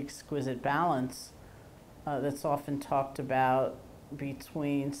a really exquisite balance that's often talked about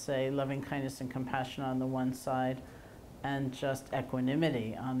between, say, loving kindness and compassion on the one side and just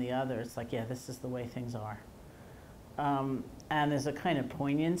equanimity on the other. It's like, yeah, this is the way things are. And there's a kind of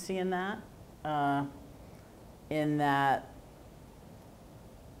poignancy in that,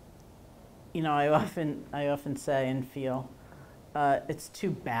 you know, I often say and feel, it's too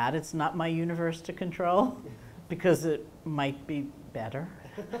bad it's not my universe to control, because it might be better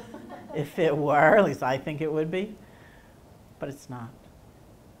if it were, at least I think it would be. But it's not.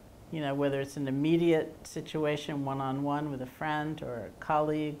 You know, whether it's an immediate situation, one-on-one with a friend or a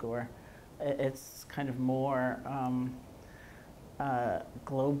colleague, or it's kind of more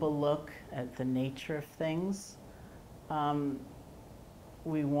global look at the nature of things.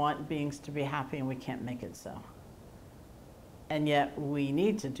 We want beings to be happy, and we can't make it so. And yet we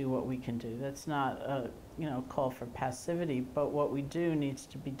need to do what we can do. That's not a call for passivity, but what we do needs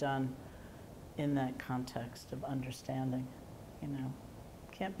to be done in that context of understanding. You know,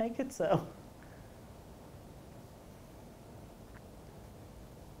 can't make it so.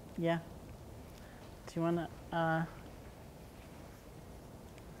 Yeah. Do you want to?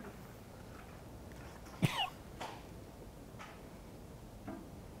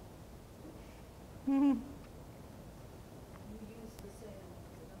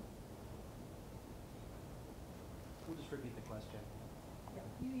 We'll just repeat the question.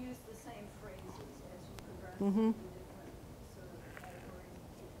 You use the same phrases as you progress Mm-hmm. through different sort of categories.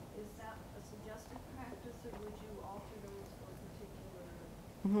 Is that a suggested practice, or would you alter those for particular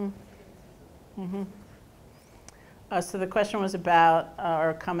Mm-hmm. So the question was about,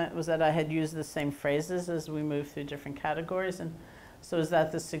 or comment was that I had used the same phrases as we move through different categories, and so is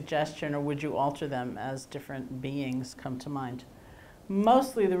that the suggestion, or would you alter them as different beings come to mind?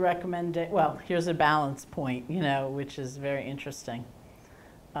 Mostly the recommendation, well, here's a balance point, you know, which is very interesting,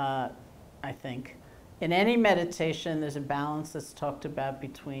 I think. In any meditation, there's a balance that's talked about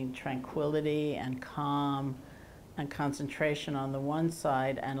between tranquility and calm and concentration on the one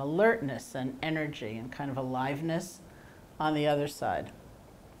side, and alertness and energy and kind of aliveness on the other side.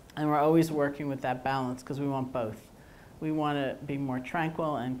 And we're always working with that balance because we want both. We want to be more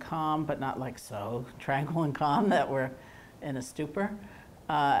tranquil and calm, but not like so tranquil and calm that we're in a stupor.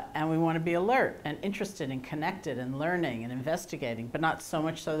 And we want to be alert and interested and connected and learning and investigating, but not so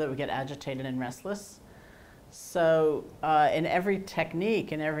much so that we get agitated and restless. So in every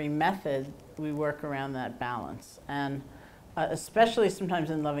technique, in every method, we work around that balance. And especially sometimes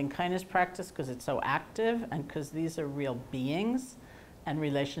in loving kindness practice, because it's so active and because these are real beings and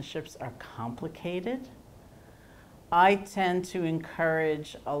relationships are complicated, I tend to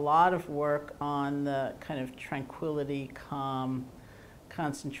encourage a lot of work on the kind of tranquility, calm,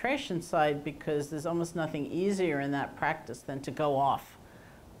 concentration side, because there's almost nothing easier in that practice than to go off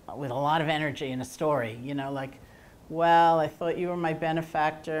with a lot of energy in a story, you know, like, well, I thought you were my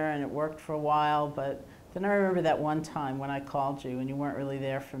benefactor and it worked for a while, but Then I remember that one time when I called you and you weren't really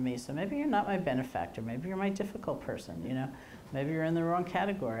there for me. So maybe you're not my benefactor. Maybe you're my difficult person, you know. Maybe you're in the wrong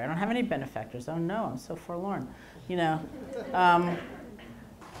category. I don't have any benefactors. Oh no, I'm so forlorn. You know,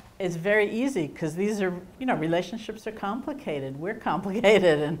 it's very easy because these are, you know, relationships are complicated. We're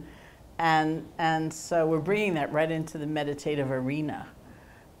complicated, and so we're bringing that right into the meditative arena.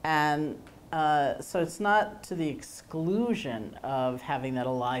 And so it's not to the exclusion of having that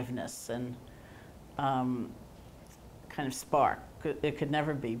aliveness and kind of spark. It could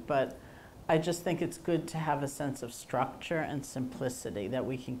never be, but I just think it's good to have a sense of structure and simplicity that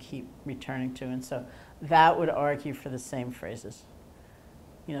we can keep returning to. And so that would argue for the same phrases.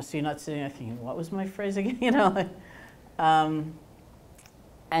 You know, so you're not sitting there thinking, what was my phrase again? You know, like,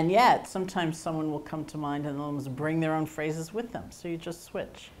 and yet sometimes someone will come to mind and they'll almost bring their own phrases with them. So you just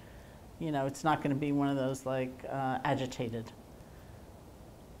switch. You know, it's not going to be one of those like agitated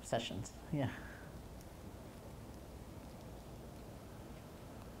sessions. Yeah.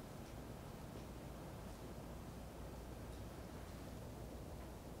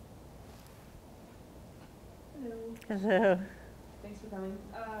 Hello. Thanks for coming.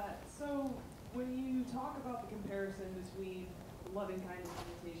 So when you talk about the comparison between loving kindness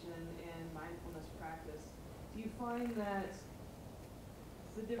meditation and mindfulness practice, do you find that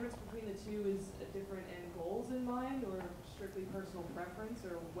the difference between the two is a different end goals in mind, or strictly personal preference,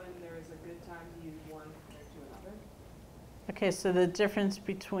 or when there is a good time to use one compared to another? Okay, so the difference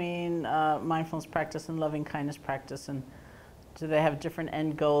between mindfulness practice and loving kindness practice, and do they have different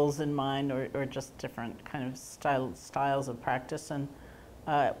end goals in mind, or just different kind of styles of practice, and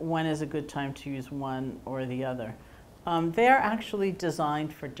when is a good time to use one or the other? They are actually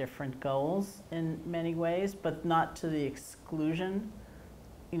designed for different goals in many ways, but not to the exclusion,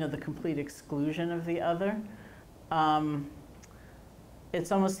 you know, the complete exclusion of the other.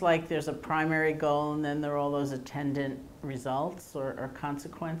 It's almost like there's a primary goal and then there are all those attendant results or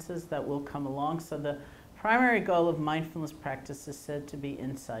consequences that will come along. So the primary goal of mindfulness practice is said to be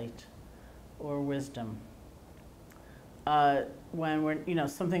insight or wisdom. When we're, you know,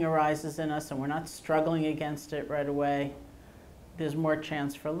 something arises in us and we're not struggling against it right away, there's more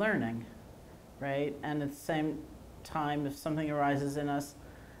chance for learning, right? And at the same time, if something arises in us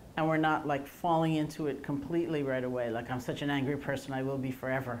and we're not like falling into it completely right away, like I'm such an angry person, I will be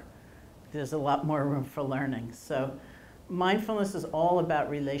forever, there's a lot more room for learning. So mindfulness is all about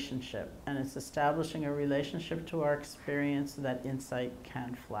relationship, and it's establishing a relationship to our experience so that insight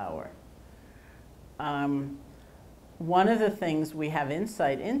can flower. One of the things we have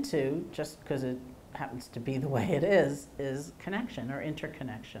insight into, just because it happens to be the way it is connection or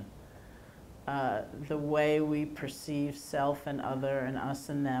interconnection. The way we perceive self and other and us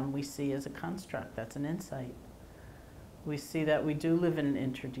and them, we see as a construct. That's an insight. We see that we do live in an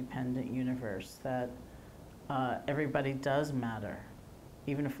interdependent universe, that everybody does matter,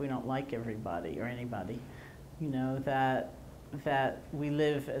 even if we don't like everybody or anybody. You know, that we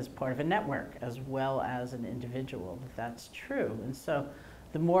live as part of a network as well as an individual. That's true. And so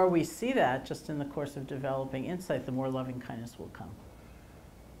the more we see that just in the course of developing insight, the more loving kindness will come,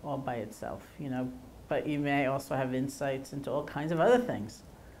 all by itself, you know. But you may also have insights into all kinds of other things.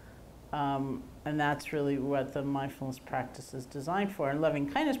 And that's really what the mindfulness practice is designed for. And loving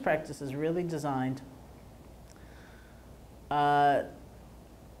kindness practice is really designed to,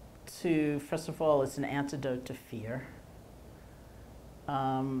 first of all, it's an antidote to fear.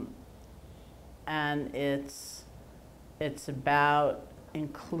 And it's about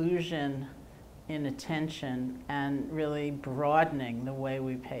inclusion in attention and really broadening the way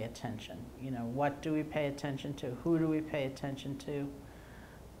we pay attention. You know, what do we pay attention to? Who do we pay attention to?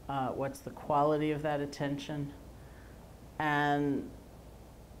 What's the quality of that attention? And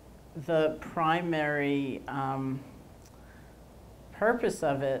the primary purpose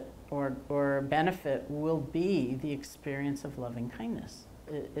of it or benefit will be the experience of loving kindness.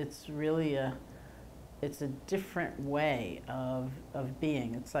 It's really it's a different way of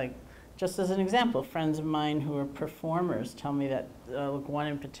being. It's like, just as an example, friends of mine who are performers tell me that, look, one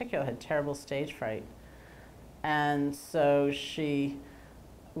in particular had terrible stage fright. And so she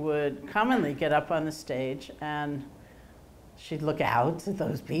would commonly get up on the stage and she'd look out at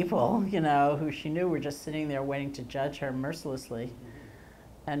those people, you know, who she knew were just sitting there waiting to judge her mercilessly,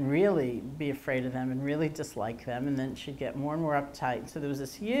 and really be afraid of them and really dislike them, and then she'd get more and more uptight. So there was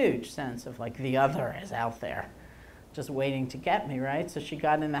this huge sense of like, the other is out there just waiting to get me, right? So she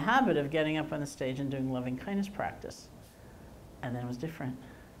got in the habit of getting up on the stage and doing loving kindness practice. And then it was different.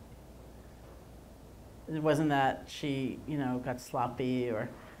 It wasn't that she, you know, got sloppy or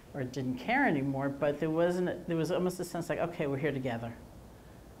didn't care anymore, but there was almost a sense like, okay, we're here together.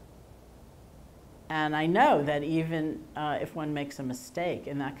 And I know that even if one makes a mistake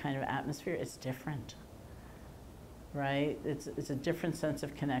in that kind of atmosphere, it's different, right? It's a different sense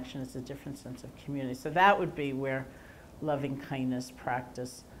of connection. It's a different sense of community. So that would be where loving kindness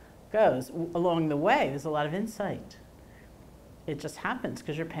practice goes. Along the way, there's a lot of insight. It just happens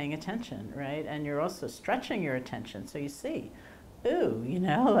because you're paying attention, right? And you're also stretching your attention. So you see, ooh, you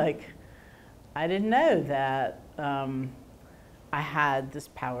know, like, I didn't know that I had this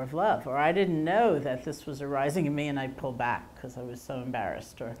power of love, or I didn't know that this was arising in me and I'd pull back because I was so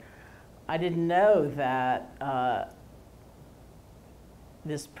embarrassed, or I didn't know that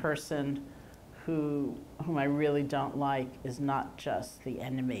this person whom I really don't like is not just the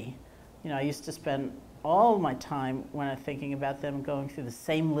enemy. You know, I used to spend all my time when I'm thinking about them going through the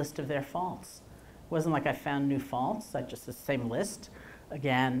same list of their faults. It wasn't like I found new faults, I just the same list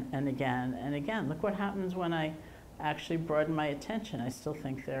again and again and again. Look what happens when I actually broaden my attention. I still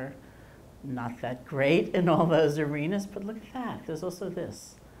think they're not that great in all those arenas, but look at that, there's also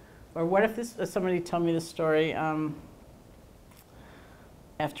this. Or what if this, somebody told me the story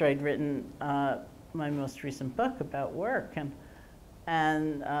after I'd written my most recent book about work,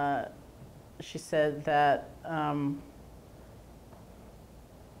 and she said that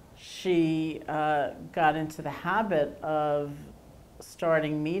she got into the habit of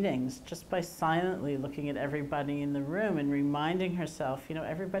starting meetings just by silently looking at everybody in the room and reminding herself, you know,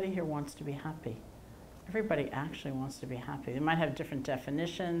 everybody here wants to be happy. Everybody actually wants to be happy. They might have different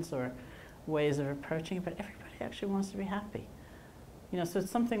definitions or ways of approaching it, but everybody actually wants to be happy. You know, so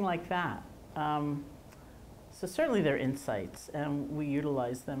it's something like that. So certainly there are insights, and we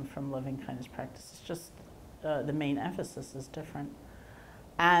utilize them from loving kindness practice. It's just the main emphasis is different.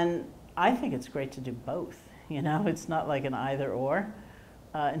 And I think it's great to do both. You know, it's not like an either or.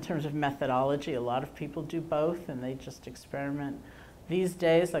 In terms of methodology, a lot of people do both, and they just experiment. These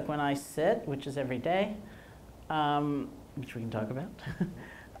days, like when I sit, which is every day, which we can talk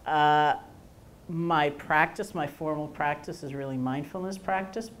about, my practice, my formal practice is really mindfulness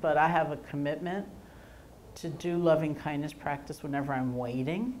practice, but I have a commitment to do loving kindness practice whenever I'm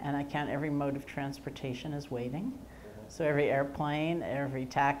waiting, and I count every mode of transportation as waiting. So every airplane, every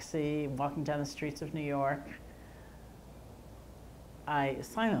taxi, walking down the streets of New York, I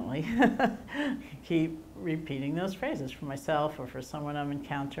silently keep repeating those phrases for myself or for someone I'm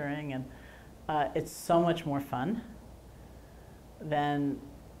encountering, and it's so much more fun than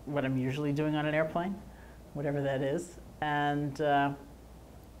what I'm usually doing on an airplane, whatever that is. And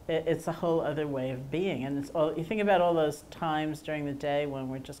it's a whole other way of being. And it's all, you think about all those times during the day when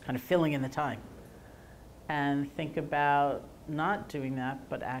we're just kind of filling in the time. And think about not doing that,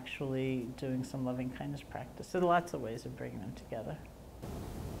 but actually doing some loving kindness practice. So there are lots of ways of bringing them together.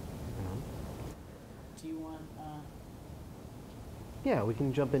 Do you want... Yeah, we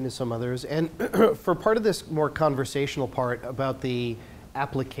can jump into some others. And for part of this more conversational part about the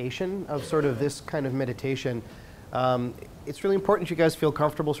application of sort of this kind of meditation, it's really important you guys feel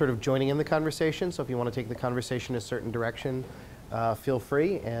comfortable sort of joining in the conversation. So if you want to take the conversation a certain direction, feel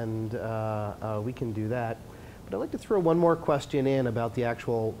free, and we can do that. But I'd like to throw one more question in about the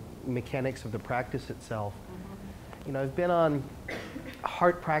actual mechanics of the practice itself. You know, I've been on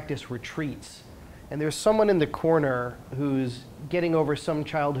heart practice retreats, and there's someone in the corner who's getting over some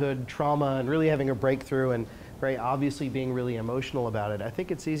childhood trauma and really having a breakthrough and very obviously being really emotional about it. I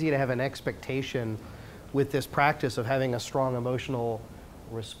think it's easy to have an expectation with this practice of having a strong emotional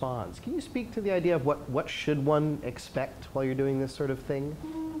response. Can you speak to the idea of what should one expect while you're doing this sort of thing?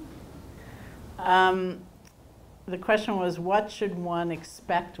 The question was, what should one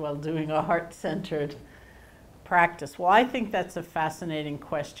expect while doing a heart-centered practice? Well, I think that's a fascinating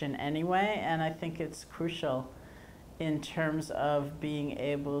question anyway, and I think it's crucial in terms of being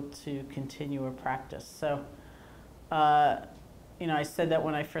able to continue a practice. So, you know, I said that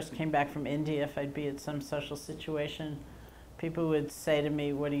when I first came back from India, if I'd be at some social situation, people would say to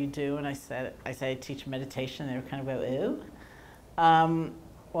me, what do you do? And I say I teach meditation. They would kind of go, ew.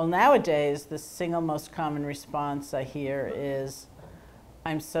 Well, nowadays, the single most common response I hear is,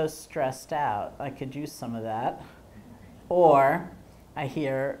 I'm so stressed out, I could use some of that. Or I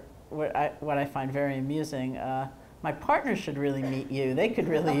hear what I find very amusing, my partner should really meet you. They could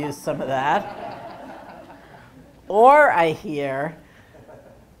really use some of that. Or I hear,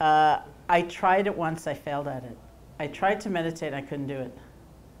 I tried it once, I failed at it. I tried to meditate, I couldn't do it.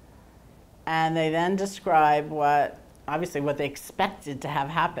 And they then describe obviously what they expected to have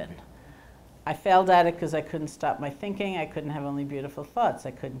happen. I failed at it because I couldn't stop my thinking. I couldn't have only beautiful thoughts.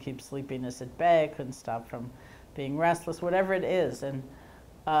 I couldn't keep sleepiness at bay. I couldn't stop from being restless, whatever it is. And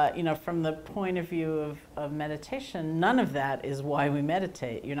you know, from the point of view of meditation, none of that is why we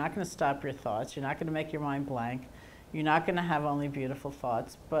meditate. You're not going to stop your thoughts. You're not going to make your mind blank. You're not going to have only beautiful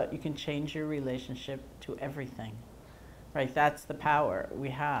thoughts, but you can change your relationship to everything, right? That's the power we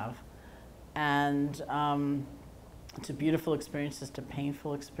have. And to beautiful experiences, to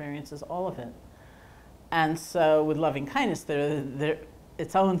painful experiences, all of it. And so with loving kindness, there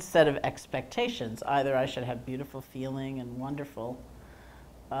its own set of expectations. Either I should have beautiful feeling and wonderful,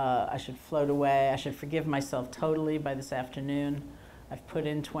 I should float away, I should forgive myself totally by this afternoon. I've put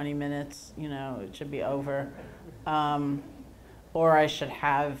in 20 minutes, you know, it should be over. Or I should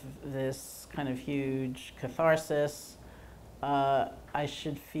have this kind of huge catharsis. I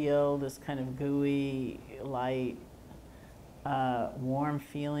should feel this kind of gooey, light, warm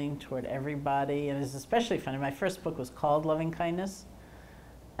feeling toward everybody. And it's especially funny. My first book was called Loving Kindness,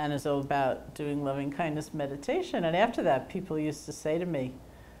 and it's all about doing loving kindness meditation. And after that, people used to say to me,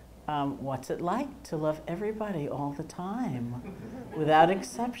 what's it like to love everybody all the time, without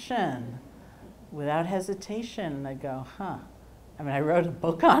exception, without hesitation? And I go, huh. I mean, I wrote a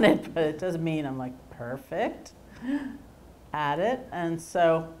book on it, but it doesn't mean I'm like perfect at it. And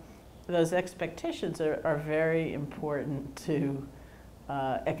so those expectations are very important to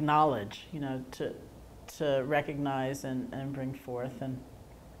acknowledge, you know, to recognize and bring forth. And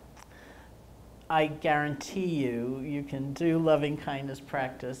I guarantee you can do loving kindness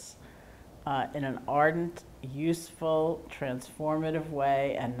practice in an ardent, useful, transformative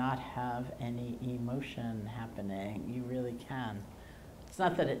way and not have any emotion happening. You really can. It's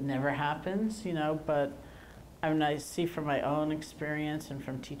not that it never happens, you know, but I mean, I see from my own experience and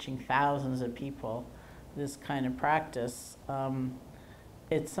from teaching thousands of people this kind of practice,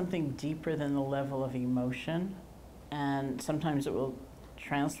 it's something deeper than the level of emotion, and sometimes it will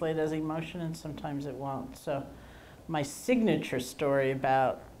translate as emotion and sometimes it won't. So my signature story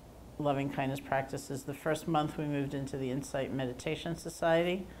about loving kindness practice is the first month we moved into the Insight Meditation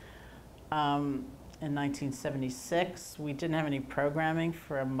Society. In 1976, we didn't have any programming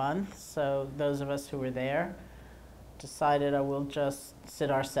for a month, so those of us who were there decided, oh, we'll just sit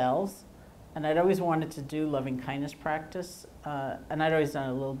ourselves. And I'd always wanted to do loving kindness practice, and I'd always done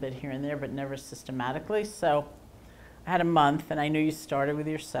a little bit here and there, but never systematically. So I had a month, and I knew you started with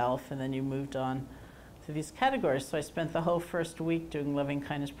yourself, and then you moved on to these categories. So I spent the whole first week doing loving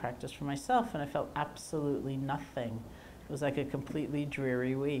kindness practice for myself, and I felt absolutely nothing. It was like a completely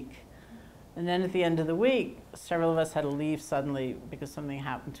dreary week. And then at the end of the week, several of us had to leave suddenly because something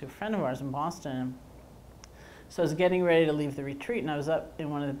happened to a friend of ours in Boston. So I was getting ready to leave the retreat, and I was up in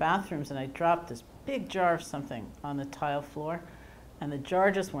one of the bathrooms, and I dropped this big jar of something on the tile floor, and the jar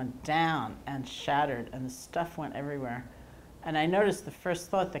just went down and shattered, and the stuff went everywhere. And I noticed the first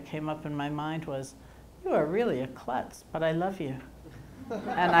thought that came up in my mind was, you are really a klutz, but I love you.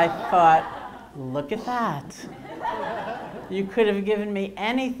 And I thought, look at that. You could have given me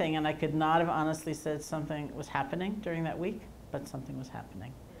anything, and I could not have honestly said something was happening during that week, but something was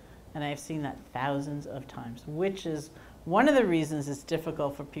happening. And I have seen that thousands of times, which is one of the reasons it's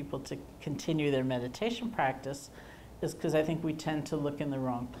difficult for people to continue their meditation practice, is because I think we tend to look in the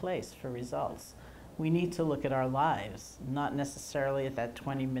wrong place for results. We need to look at our lives, not necessarily at that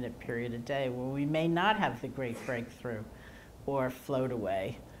 20-minute period a day where we may not have the great breakthrough or float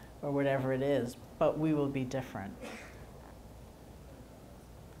away or whatever it is, but we will be different.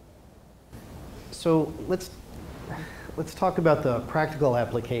 So let's talk about the practical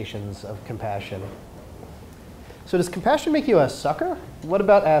applications of compassion. So does compassion make you a sucker? What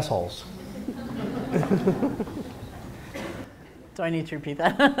about assholes? Do I need to repeat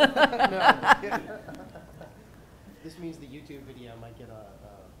that? No. This means the YouTube video might get a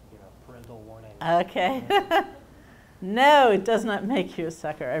parental warning. Okay. No, it does not make you a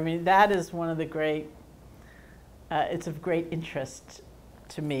sucker. I mean, that is one of the great, it's of great interest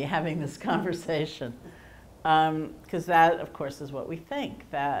to me having this conversation. Because that, of course, is what we think,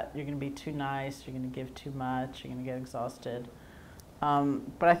 that you're going to be too nice, you're going to give too much, you're going to get exhausted.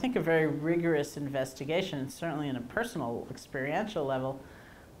 But I think a very rigorous investigation, and certainly in a personal, experiential level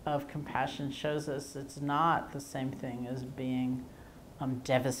of compassion, shows us it's not the same thing as being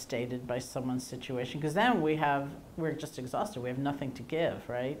devastated by someone's situation. Because then we're just exhausted. We have nothing to give,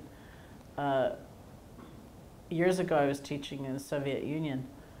 right? Years ago, I was teaching in the Soviet Union.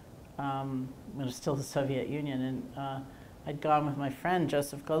 It was still the Soviet Union, and I'd gone with my friend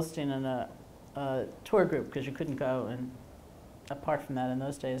Joseph Goldstein in a tour group, because you couldn't go and apart from that in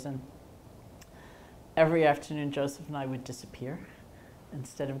those days. And every afternoon, Joseph and I would disappear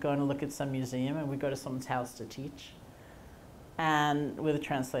instead of going to look at some museum, and we'd go to someone's house to teach, and with a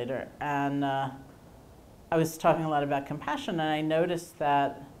translator. And I was talking a lot about compassion, and I noticed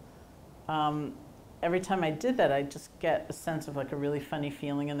that every time I did that, I just get a sense of like a really funny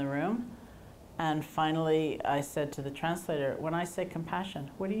feeling in the room. And finally, I said to the translator, when I say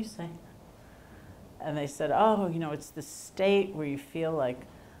compassion, what do you say? And they said, oh, you know, it's the state where you feel like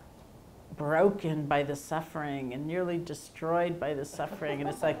broken by the suffering and nearly destroyed by the suffering. And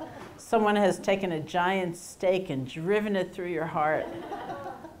it's like someone has taken a giant stake and driven it through your heart.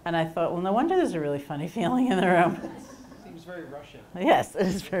 And I thought, well, no wonder there's a really funny feeling in the room. Seems very Russian. Yes, it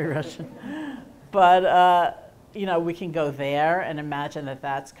is very Russian. But, you know, we can go there and imagine that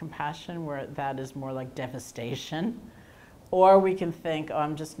that's compassion, where that is more like devastation. Or we can think, oh,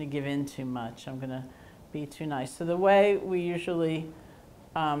 I'm just going to give in too much. I'm going to be too nice. So the way we usually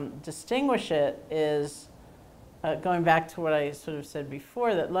distinguish it is going back to what I sort of said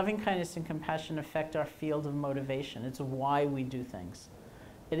before, that loving kindness and compassion affect our field of motivation. It's why we do things.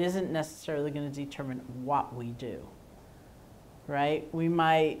 It isn't necessarily going to determine what we do, right? We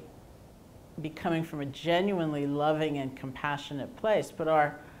might be coming from a genuinely loving and compassionate place, but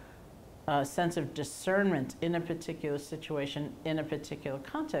our sense of discernment in a particular situation, in a particular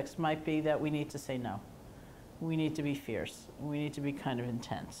context, might be that we need to say no. We need to be fierce. We need to be kind of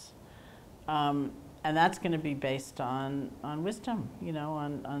intense. And that's going to be based on wisdom, you know,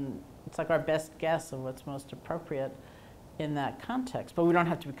 on it's like our best guess of what's most appropriate in that context. But we don't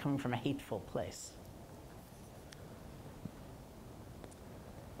have to be coming from a hateful place.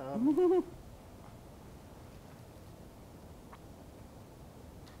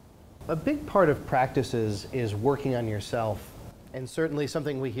 A big part of practices is working on yourself. And certainly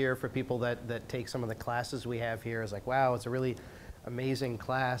something we hear for people that take some of the classes we have here is like, wow, it's a really amazing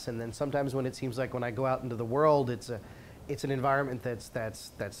class. And then sometimes when it seems like when I go out into the world, it's an environment that's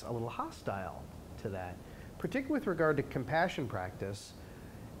a little hostile to that. Particularly with regard to compassion practice,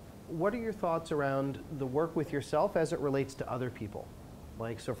 what are your thoughts around the work with yourself as it relates to other people?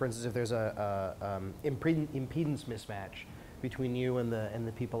 Like, so for instance, if there's a impedance mismatch between you and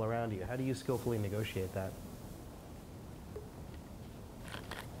the people around you, how do you skillfully negotiate that?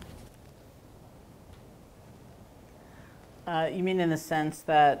 You mean in the sense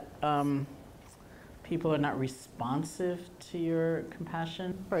that people are not responsive to your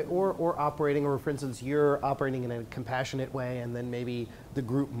compassion? Right, or operating, or for instance, you're operating in a compassionate way, and then maybe the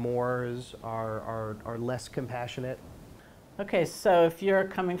group mores are less compassionate. Okay, so if you're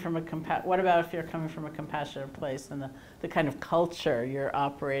coming from what about if you're coming from a compassionate place and the kind of culture you're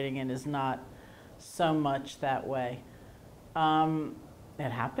operating in is not so much that way?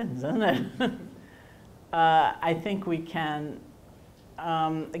 It happens, doesn't it? I think we can,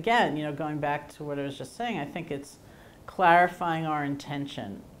 again, you know, going back to what I was just saying, I think it's clarifying our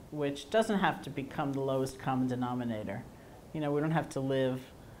intention, which doesn't have to become the lowest common denominator. You know, we don't have to live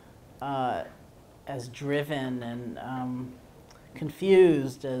as driven and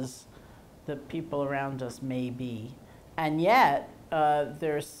confused as the people around us may be. And yet,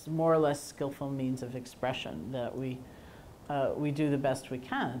 there's more or less skillful means of expression that we do the best we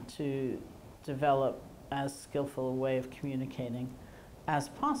can to develop as skillful a way of communicating as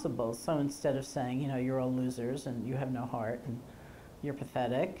possible. So instead of saying, you know, you're all losers and you have no heart and you're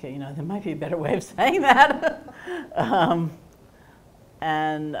pathetic, you know, there might be a better way of saying that.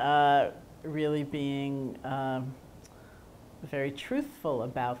 And really being very truthful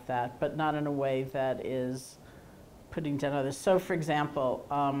about that, but not in a way that is putting down others. So for example,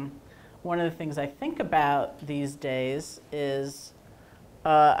 one of the things I think about these days is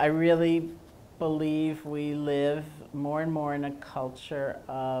I really believe we live more and more in a culture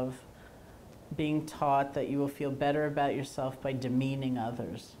of being taught that you will feel better about yourself by demeaning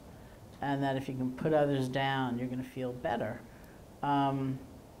others, and that if you can put others down, you're going to feel better.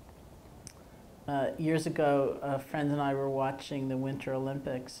 Years ago, a friend and I were watching the Winter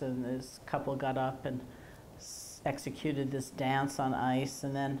Olympics, and this couple got up and executed this dance on ice,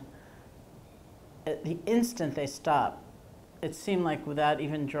 and then at the instant they stopped, it seemed like without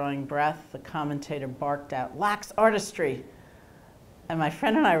even drawing breath, the commentator barked out, "Lacks artistry." And my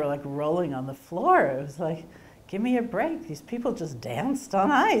friend and I were like rolling on the floor. It was like, give me a break. These people just danced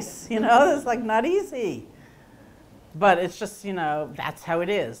on ice, you know? It's like not easy. But it's just, you know, that's how it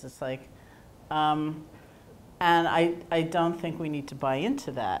is. It's like, and I don't think we need to buy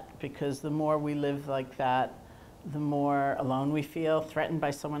into that, because the more we live like that, the more alone we feel, threatened by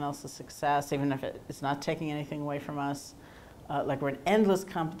someone else's success, even if it's not taking anything away from us. Like we're in endless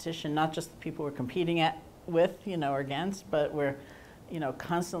competition, not just the people we're competing with, you know, or against, but we're, you know,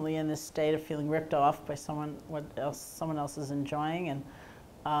 constantly in this state of feeling ripped off by someone else is enjoying, and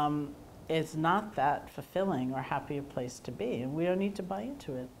it's not that fulfilling or happy a place to be, and we don't need to buy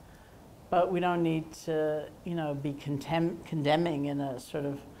into it. but we don't need to, be condemning in a sort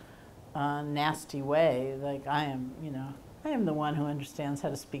of nasty way. Like I am the one who understands how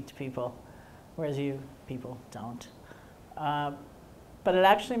to speak to people, whereas you people don't. But it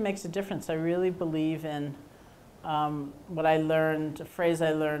actually makes a difference. I really believe in what I learned, a phrase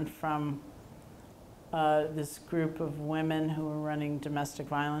I learned from this group of women who were running domestic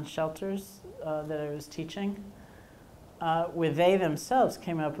violence shelters that I was teaching, where they themselves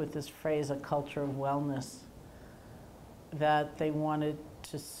came up with this phrase, a culture of wellness, that they wanted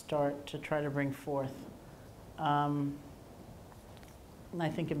to start to try to bring forth. And I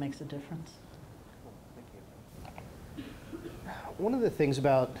think it makes a difference. One of the things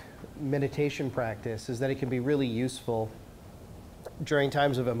about meditation practice is that it can be really useful during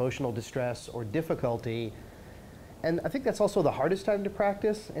times of emotional distress or difficulty. And I think that's also the hardest time to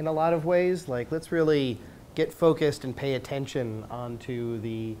practice in a lot of ways. Like, let's really get focused and pay attention onto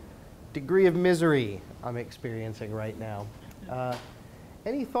the degree of misery I'm experiencing right now.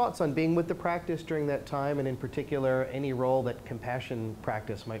 Any thoughts on being with the practice during that time, and in particular, any role that compassion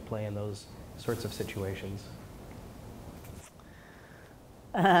practice might play in those sorts of situations?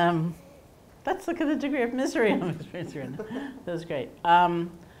 Let's look at the degree of misery I'm experiencing right now. That was great.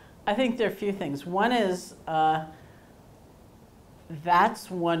 I think there are a few things. One is that's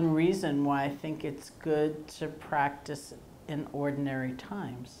one reason why I think it's good to practice in ordinary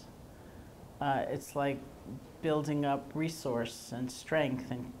times. It's like building up resource and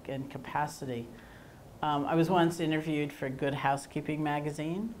strength and capacity. I was once interviewed for Good Housekeeping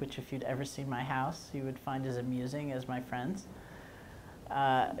magazine, which if you'd ever seen my house, you would find as amusing as my friends.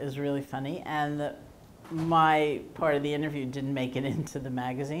 It was really funny. And my part of the interview didn't make it into the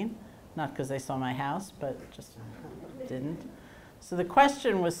magazine, not because they saw my house, but just didn't. So the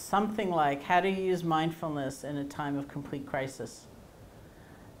question was something like, how do you use mindfulness in a time of complete crisis?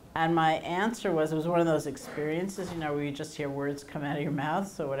 And my answer was, it was one of those experiences, where you just hear words come out of your mouth.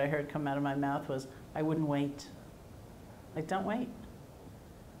 So what I heard come out of my mouth was, I wouldn't wait. Like, don't wait.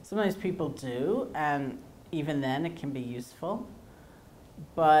 Sometimes people do, and even then it can be useful.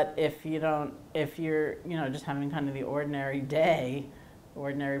 But if you're, just having kind of the ordinary day,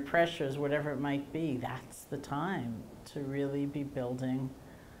 ordinary pressures, whatever it might be, that's the time to really be building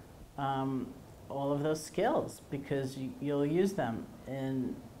all of those skills, because you'll use them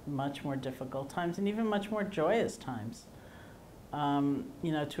in much more difficult times and even much more joyous times,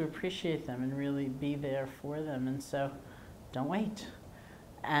 to appreciate them and really be there for them. And so don't wait.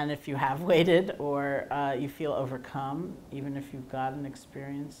 And if you have waited or you feel overcome, even if you've got an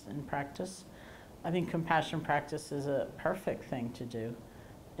experience in practice, I think compassion practice is a perfect thing to do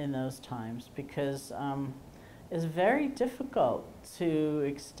in those times, because it's very difficult to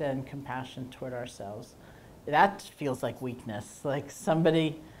extend compassion toward ourselves. That feels like weakness. Like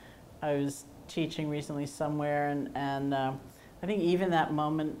I was teaching recently somewhere, and I think even that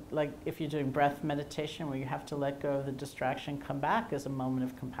moment, like if you're doing breath meditation where you have to let go of the distraction, come back as a moment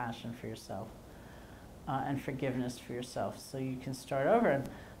of compassion for yourself and forgiveness for yourself, so you can start over. And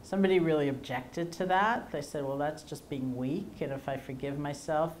somebody really objected to that. They said, well, that's just being weak, and if I forgive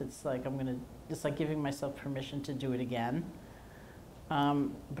myself, it's like it's like giving myself permission to do it again.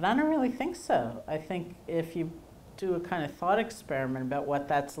 But I don't really think so. I think if you do a kind of thought experiment about what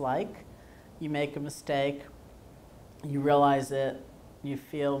that's like, you make a mistake, you realize it, you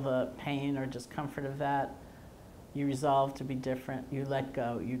feel the pain or discomfort of that, you resolve to be different, you let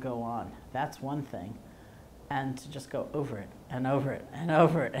go, you go on. That's one thing. And to just go over it and over it and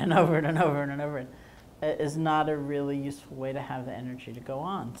over it and over it and over it and over it is not a really useful way to have the energy to go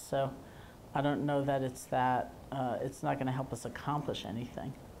on. So I don't know that it's not going to help us accomplish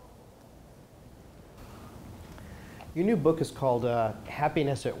anything. Your new book is called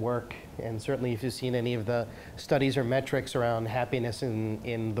Happiness at Work, and certainly if you've seen any of the studies or metrics around happiness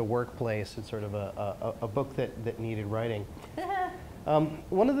in the workplace, it's sort of a book that needed writing.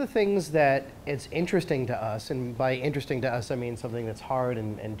 One of the things that it's interesting to us, and by interesting to us I mean something that's hard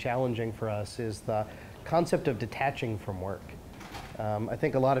and challenging for us, is the concept of detaching from work. I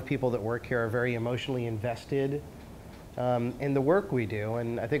think a lot of people that work here are very emotionally invested in the work we do,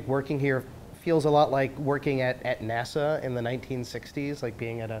 and I think working here feels a lot like working at NASA in the 1960s, like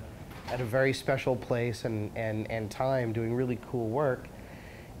being at a very special place and time doing really cool work.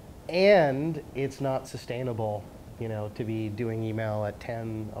 And it's not sustainable, to be doing email at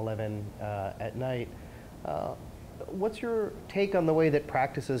 10, 11 at night. What's your take on the way that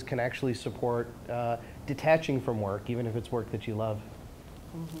practices can actually support detaching from work, even if it's work that you love?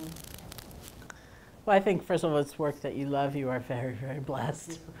 Mm-hmm. Well, I think, first of all, it's work that you love. You are very, very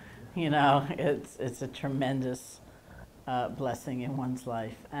blessed. It's a tremendous blessing in one's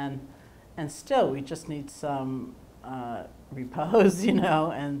life. And And still, we just need some repose, you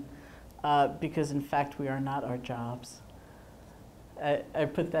know, and because in fact we are not our jobs. I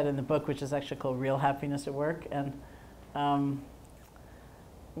put that in the book, which is actually called Real Happiness at Work. And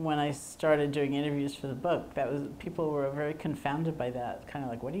when I started doing interviews for the book, people were very confounded by that. Kind of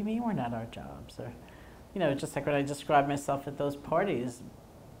like, what do you mean we're not our jobs? Or, you know, just like when I describe myself at those parties,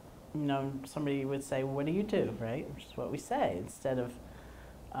 you know, somebody would say, what do you do, right? Which is what we say, instead of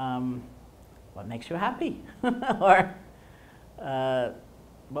what makes you happy? Or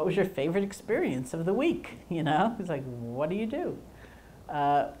what was your favorite experience of the week? You know, it's like, what do you do?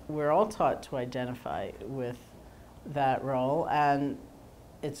 We're all taught to identify with that role, and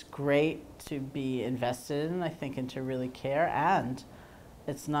it's great to be invested in, I think, and to really care, and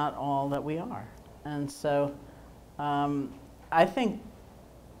it's not all that we are. And so I think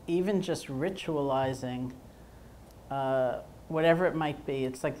even just ritualizing whatever it might be,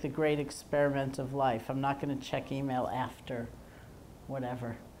 it's like the great experiment of life. I'm not going to check email after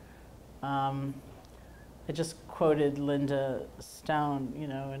whatever. I just quoted Linda Stone, you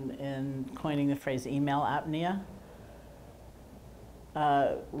know, in coining the phrase email apnea,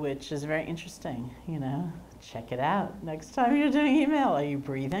 which is very interesting, you know. Check it out. Next time you're doing email, are you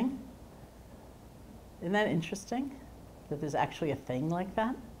breathing? Isn't that interesting, that there's actually a thing like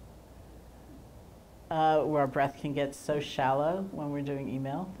that? Where our breath can get so shallow when we're doing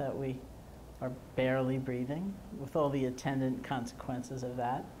email that we are barely breathing, with all the attendant consequences of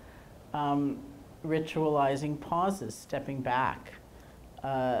that. Ritualizing pauses, stepping back,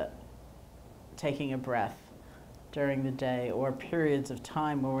 taking a breath during the day, or periods of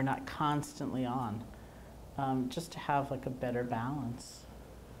time where we're not constantly on, just to have like a better balance.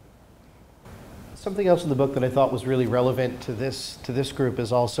 Something else in the book that I thought was really relevant to this group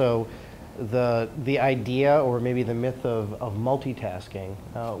is also the idea, or maybe the myth of multitasking.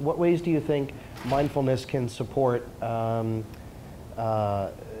 What ways do you think mindfulness can support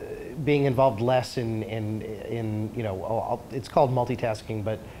being involved less in you know, it's called multitasking,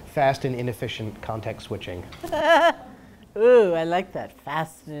 but fast and inefficient context switching? Ooh, I like that,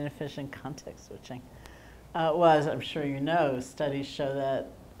 fast and inefficient context switching. Well, as I'm sure you know, studies show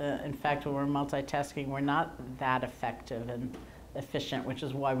that, in fact, when we're multitasking, we're not that effective and efficient, which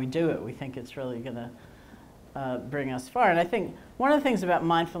is why we do it. We think it's really going to bring us far. And I think one of the things about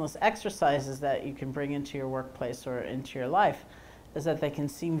mindfulness exercises that you can bring into your workplace or into your life is that they can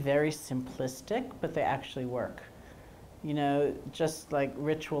seem very simplistic, but they actually work. You know, just like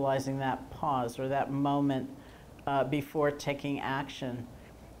ritualizing that pause or that moment before taking action.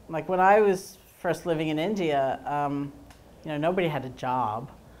 Like when I was first living in India, you know, nobody had a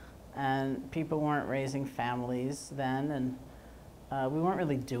job, and people weren't raising families then, and we weren't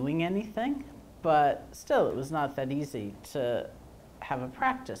really doing anything, but still it was not that easy to have a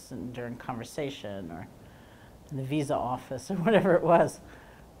practice during conversation or in the visa office or whatever it was.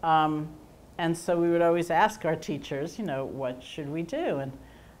 And so we would always ask our teachers, you know, what should we do?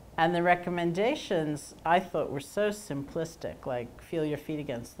 And the recommendations I thought were so simplistic, like feel your feet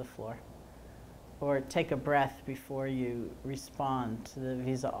against the floor, or take a breath before you respond to the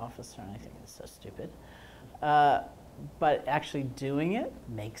visa officer. And I think it's so stupid. But actually doing it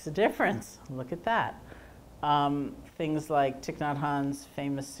makes a difference. Look at that. Things like Thich Nhat Hanh's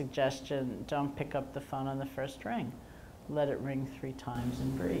famous suggestion, don't pick up the phone on the first ring. Let it ring 3 times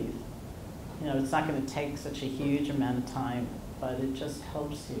and breathe. You know, it's not going to take such a huge amount of time, but it just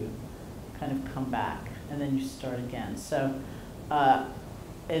helps you kind of come back, and then you start again. So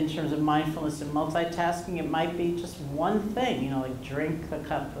in terms of mindfulness and multitasking, it might be just one thing, you know, like drink a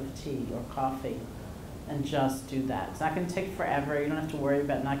cup of tea or coffee and just do that. It's not going to take forever. You don't have to worry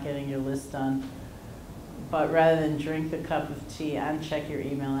about not getting your list done. But rather than drink the cup of tea and check your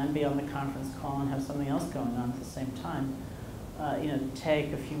email and be on the conference call and have something else going on at the same time, you know,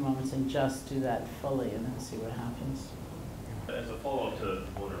 take a few moments and just do that fully and then see what happens. As a follow-up to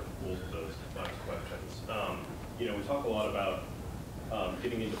one or both of those questions, you know, we talk a lot about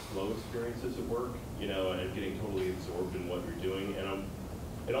getting into flow experiences at work, you know, and getting totally absorbed in what you're doing. And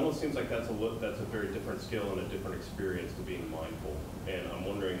it almost seems like that's a very different skill and a different experience to being mindful. And I'm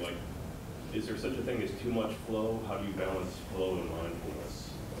wondering, like, is there such a thing as too much flow? How do you balance flow and mindfulness?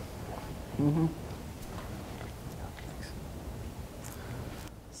 Mm-hmm.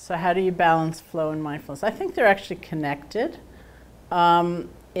 So how do you balance flow and mindfulness? I think they're actually connected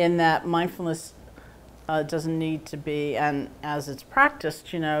in that mindfulness doesn't need to be, and as it's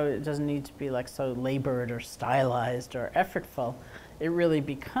practiced, you know, it doesn't need to be like so labored or stylized or effortful. It really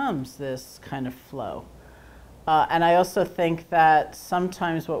becomes this kind of flow. And I also think that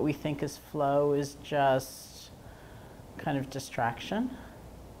sometimes what we think is flow is just kind of distraction.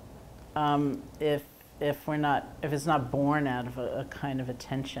 if it's not born out of a kind of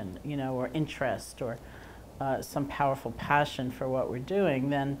attention, you know, or interest, or some powerful passion for what we're doing,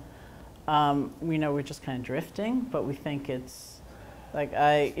 then we know we're just kind of drifting. But we think it's like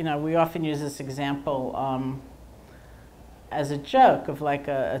we often use this example as a joke of like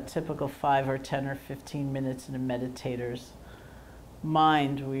a typical 5 or 10 or 15 minutes in a meditator's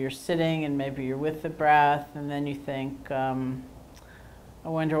mind, where you're sitting and maybe you're with the breath, and then you think, I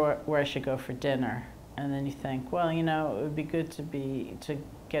wonder where I should go for dinner. And then you think, well, you know, it would be good to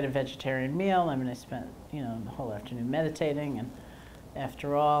get a vegetarian meal. I mean, I spent, you know, the whole afternoon meditating, and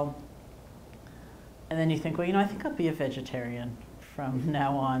after all. And then you think, well, you know, I think I'll be a vegetarian from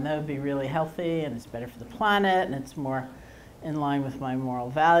now on. That would be really healthy, and it's better for the planet, and it's more in line with my moral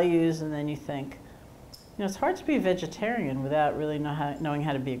values. And then you think, you know, it's hard to be a vegetarian without really knowing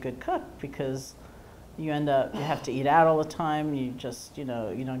how to be a good cook, because you have to eat out all the time. You just, you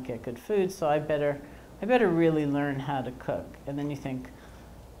know, you don't get good food. So I better really learn how to cook. And then you think,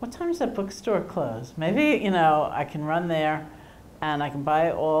 what time does that bookstore close? Maybe, you know, I can run there and I can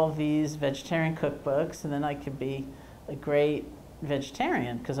buy all these vegetarian cookbooks, and then I could be a great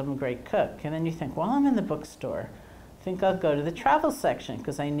vegetarian because I'm a great cook. And then you think, well, I'm in the bookstore. I think I'll go to the travel section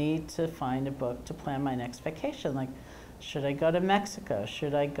because I need to find a book to plan my next vacation. Like, should I go to Mexico?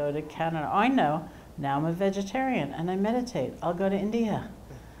 Should I go to Canada? I know, now I'm a vegetarian and I meditate. I'll go to India.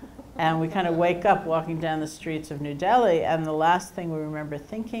 And we kind of wake up walking down the streets of New Delhi, and the last thing we remember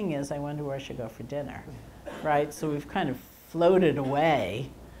thinking is, I wonder where I should go for dinner, right? So we've kind of floated away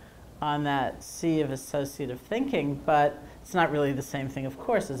on that sea of associative thinking, but it's not really the same thing, of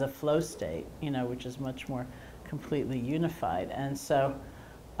course, as a flow state, you know, which is much more completely unified. And so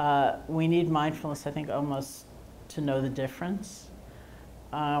we need mindfulness, I think, almost to know the difference.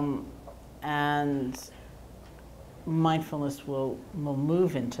 And mindfulness will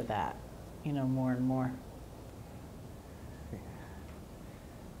move into that, you know, more and more.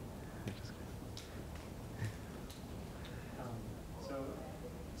 So,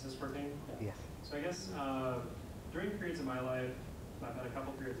 is this working? Yes. So I guess during periods of my life, I've had a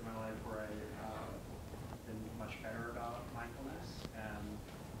couple periods of my life where I've been much better about mindfulness, and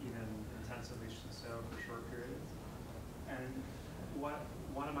even intensively so for short periods. And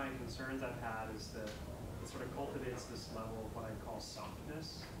one of my concerns I've had is that it sort of cultivates this level of what I call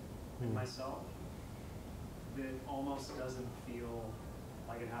softness in myself that almost doesn't feel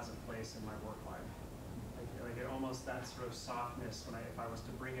like it has a place in my work life. Like it almost, that sort of softness, if I was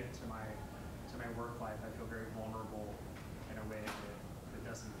to bring it to my work life, I feel very vulnerable in a way that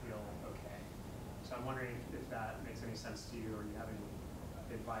doesn't feel okay. So I'm wondering if that makes any sense to you, or you have any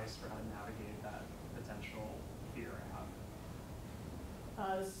advice for how to navigate that potential fear I have.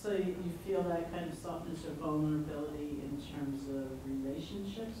 So you feel that kind of softness or vulnerability in terms of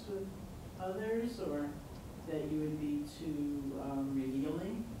relationships with others, or that you would be too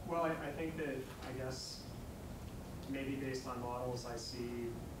revealing? Well, I think that, I guess, maybe based on models I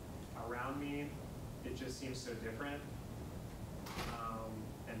see around me, it just seems so different.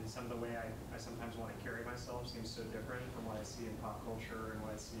 And some of the way I sometimes want to carry myself seems so different from what I see in pop culture and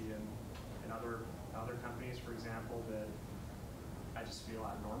what I see in other companies, for example, that I just feel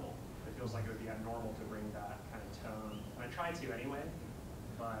abnormal. It feels like it would be abnormal to bring that kind of tone. And I try to anyway,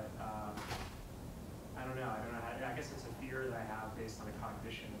 but I don't know. I guess it's a fear that I have based on a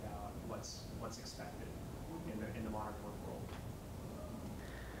cognition about what's expected in the modern work world.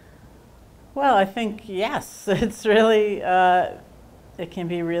 Well, I think yes, it's really it can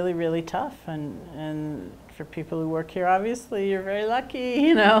be really, really tough, and for people who work here, obviously you're very lucky,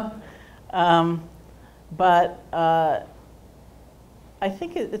 you know. But I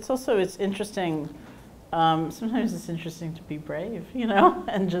think it's interesting. Sometimes it's interesting to be brave, you know,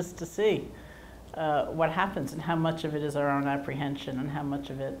 and just to see what happens and how much of it is our own apprehension and how much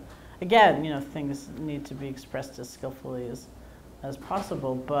of it, again, you know, things need to be expressed as skillfully as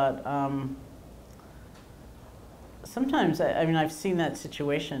possible. But sometimes, I mean, I've seen that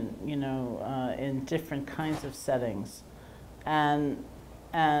situation, you know, in different kinds of settings, and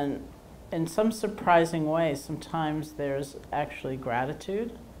in some surprising ways, sometimes there's actually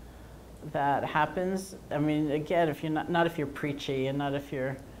gratitude that happens. I mean, again, if you're not if you're preachy, and not if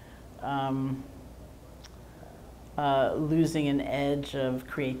you're losing an edge of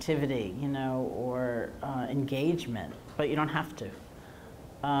creativity, you know, or engagement, but you don't have to.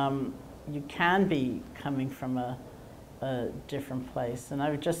 You can be coming from a different place. And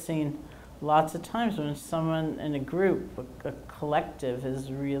I've just seen lots of times when someone in a group, a collective,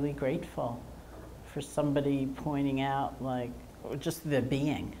 is really grateful for somebody pointing out, like, just their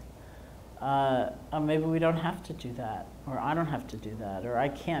being. Or maybe we don't have to do that, or I don't have to do that, or I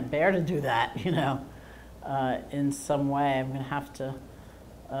can't bear to do that, you know. In some way, I'm going to have to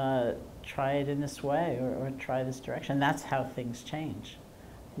try it in this way, or try this direction. And that's how things change,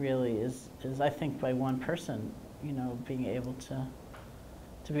 really, is I think by one person, you know, being able to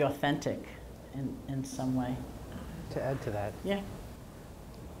be authentic in some way. To add to that. Yeah.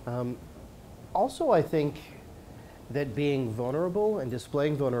 Also, I think that being vulnerable and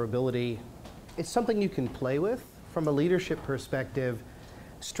displaying vulnerability, it's something you can play with. From a leadership perspective,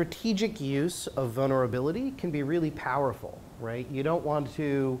 strategic use of vulnerability can be really powerful, right? You don't want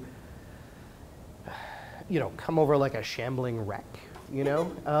to, you know, come over like a shambling wreck, you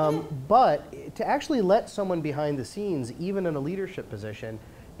know? But to actually let someone behind the scenes, even in a leadership position,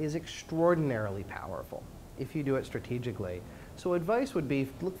 is extraordinarily powerful if you do it strategically. So advice would be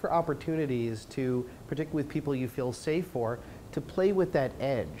look for opportunities to, particularly with people you feel safe for, to play with that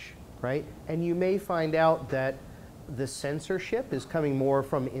edge, right? And you may find out that the censorship is coming more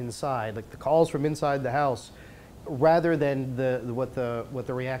from inside, like the calls from inside the house, rather than what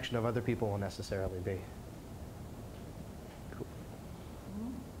the reaction of other people will necessarily be. Cool.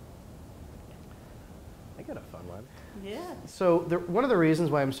 I got a fun one. Yeah. So one of the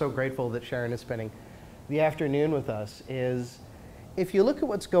reasons why I'm so grateful that Sharon is spending the afternoon with us is, if you look at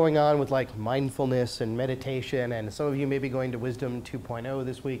what's going on with like mindfulness and meditation, and some of you may be going to Wisdom 2.0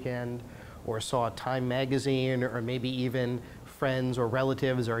 this weekend, or saw Time magazine, or maybe even friends or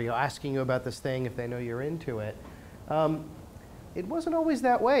relatives are asking you about this thing if they know you're into it. It wasn't always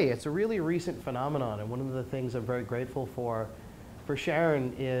that way. It's a really recent phenomenon, and one of the things I'm very grateful for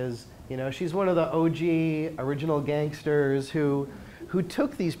Sharon is, you know, she's one of the OG original gangsters who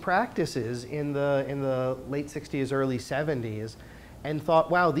took these practices in the late 60s, early 70s, and thought,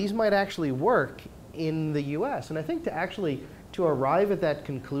 wow, these might actually work in the US. And I think to arrive at that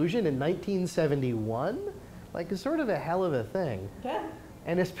conclusion in 1971, like, is sort of a hell of a thing. Yeah.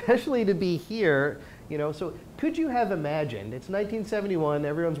 And especially to be here, you know, so could you have imagined, it's 1971,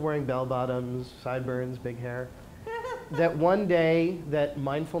 everyone's wearing bell bottoms, sideburns, big hair, that one day that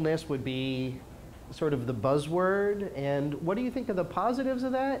mindfulness would be sort of the buzzword? And what do you think of the positives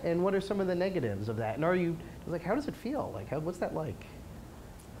of that, and what are some of the negatives of that? And are you, like, how does it feel? Like, what's that like?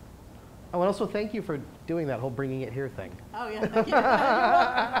 Oh, and also thank you for doing that whole bringing it here thing. Oh, yeah, thank you.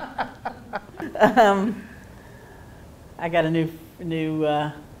 I got a new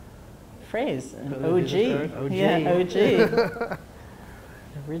phrase, an OG. OG. Yeah, OG.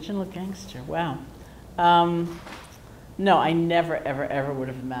 Original gangster, wow. No, I never, ever, ever would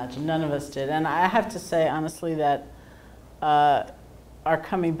have imagined. None of us did. And I have to say, honestly, that our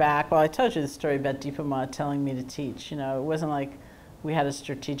coming back, well, I told you the story about Deepa Ma telling me to teach. You know, it wasn't like we had a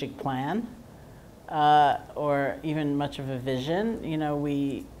strategic plan or even much of a vision. You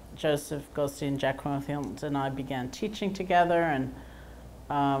know, Joseph Goldstein, Jack Cornfield, and I began teaching together, and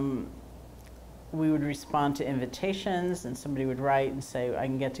we would respond to invitations, and somebody would write and say, I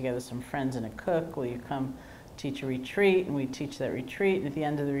can get together some friends and a cook, will you come teach a retreat? And we'd teach that retreat, and at the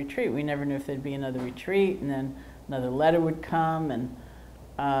end of the retreat, we never knew if there'd be another retreat, and then another letter would come, and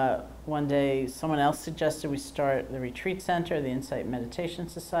one day someone else suggested we start the retreat center, the Insight Meditation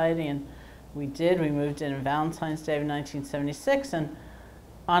Society, and we did. We moved in on Valentine's Day of 1976, and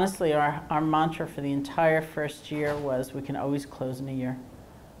honestly, our mantra for the entire first year was, we can always close in a year.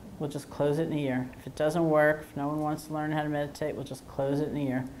 We'll just close it in a year. If it doesn't work, if no one wants to learn how to meditate, we'll just close it in a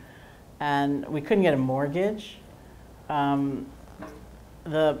year. And we couldn't get a mortgage. The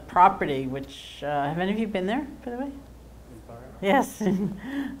property, which, have any of you been there, by the way? Yes.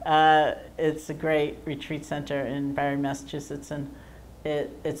 It's a great retreat center in Barre, Massachusetts, and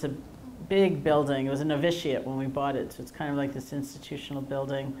it's a big building. It was a novitiate when we bought it, so it's kind of like this institutional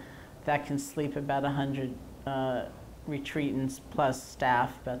building that can sleep about 100 retreatants plus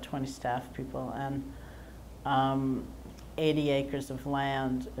staff, about 20 staff people, and 80 acres of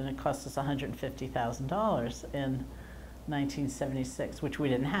land, and it cost us $150,000 in 1976, which we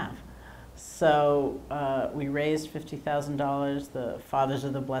didn't have. So we raised $50,000. The Fathers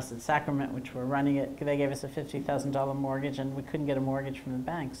of the Blessed Sacrament, which were running it, they gave us a $50,000 mortgage, and we couldn't get a mortgage from the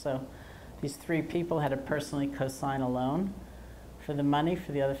bank. So these three people had to personally co-sign a loan for the money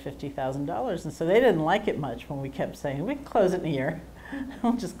for the other $50,000. And so they didn't like it much when we kept saying, we can close it in a year.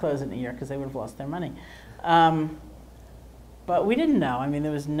 We'll just close it in a year, because they would have lost their money. But we didn't know. I mean,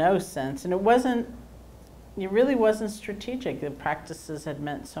 there was no sense. And it really wasn't strategic. The practices had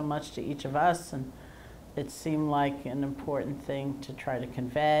meant so much to each of us, and it seemed like an important thing to try to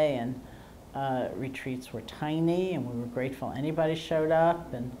convey. And retreats were tiny, and we were grateful anybody showed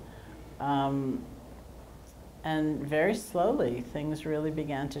up. And and very slowly, things really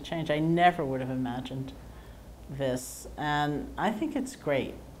began to change. I never would have imagined this, and I think it's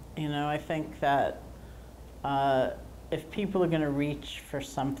great. You know, I think that if people are going to reach for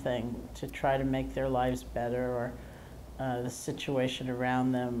something to try to make their lives better or the situation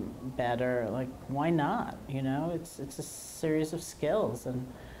around them better, like, why not? You know, it's a series of skills, and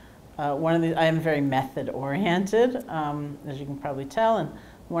I am very method oriented, as you can probably tell, and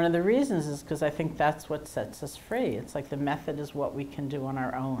one of the reasons is because I think that's what sets us free. It's like the method is what we can do on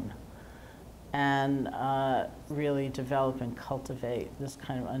our own, and really develop and cultivate this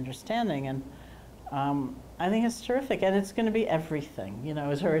kind of understanding. And I think it's terrific, and it's going to be everything. You know,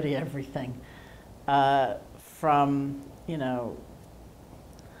 it's already everything, from, you know,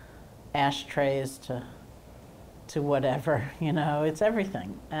 ashtrays to whatever. You know, it's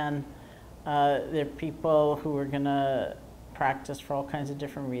everything. And there are people who are going to practice for all kinds of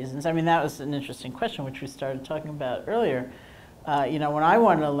different reasons. I mean, that was an interesting question, which we started talking about earlier. You know, when I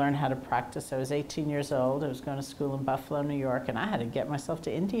wanted to learn how to practice, I was 18 years old. I was going to school in Buffalo, New York, and I had to get myself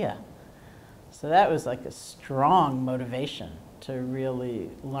to India. So that was like a strong motivation to really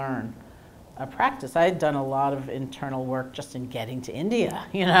learn a practice. I had done a lot of internal work just in getting to India,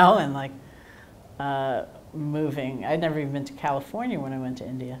 you know, and like moving. I'd never even been to California when I went to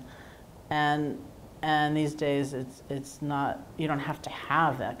India. And these days, it's not, you don't have to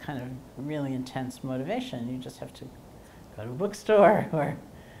have that kind of really intense motivation. You just have to go to a bookstore or,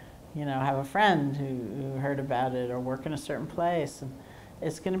 you know, have a friend who heard about it or work in a certain place. And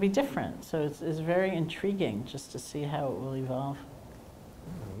it's going to be different. So it's very intriguing just to see how it will evolve.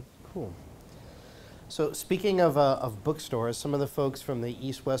 Cool. So speaking of bookstores, some of the folks from the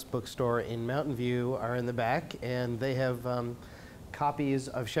East West Bookstore in Mountain View are in the back, and they have copies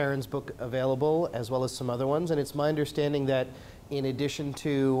of Sharon's book available, as well as some other ones. And it's my understanding that in addition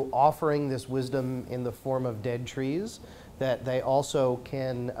to offering this wisdom in the form of dead trees, that they also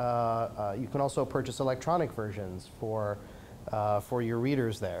can, you can also purchase electronic versions for your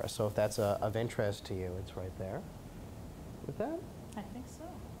readers there. So if that's of interest to you, it's right there. With that? I think so.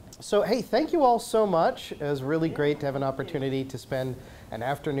 So hey, thank you all so much. It was really great to have an opportunity to spend an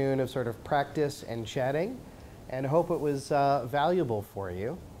afternoon of sort of practice and chatting, and hope it was valuable for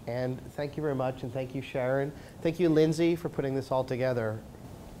you. And thank you very much, and thank you, Sharon. Thank you, Lindsay, for putting this all together.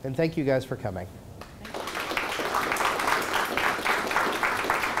 And thank you guys for coming.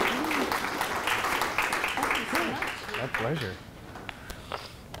 My pleasure.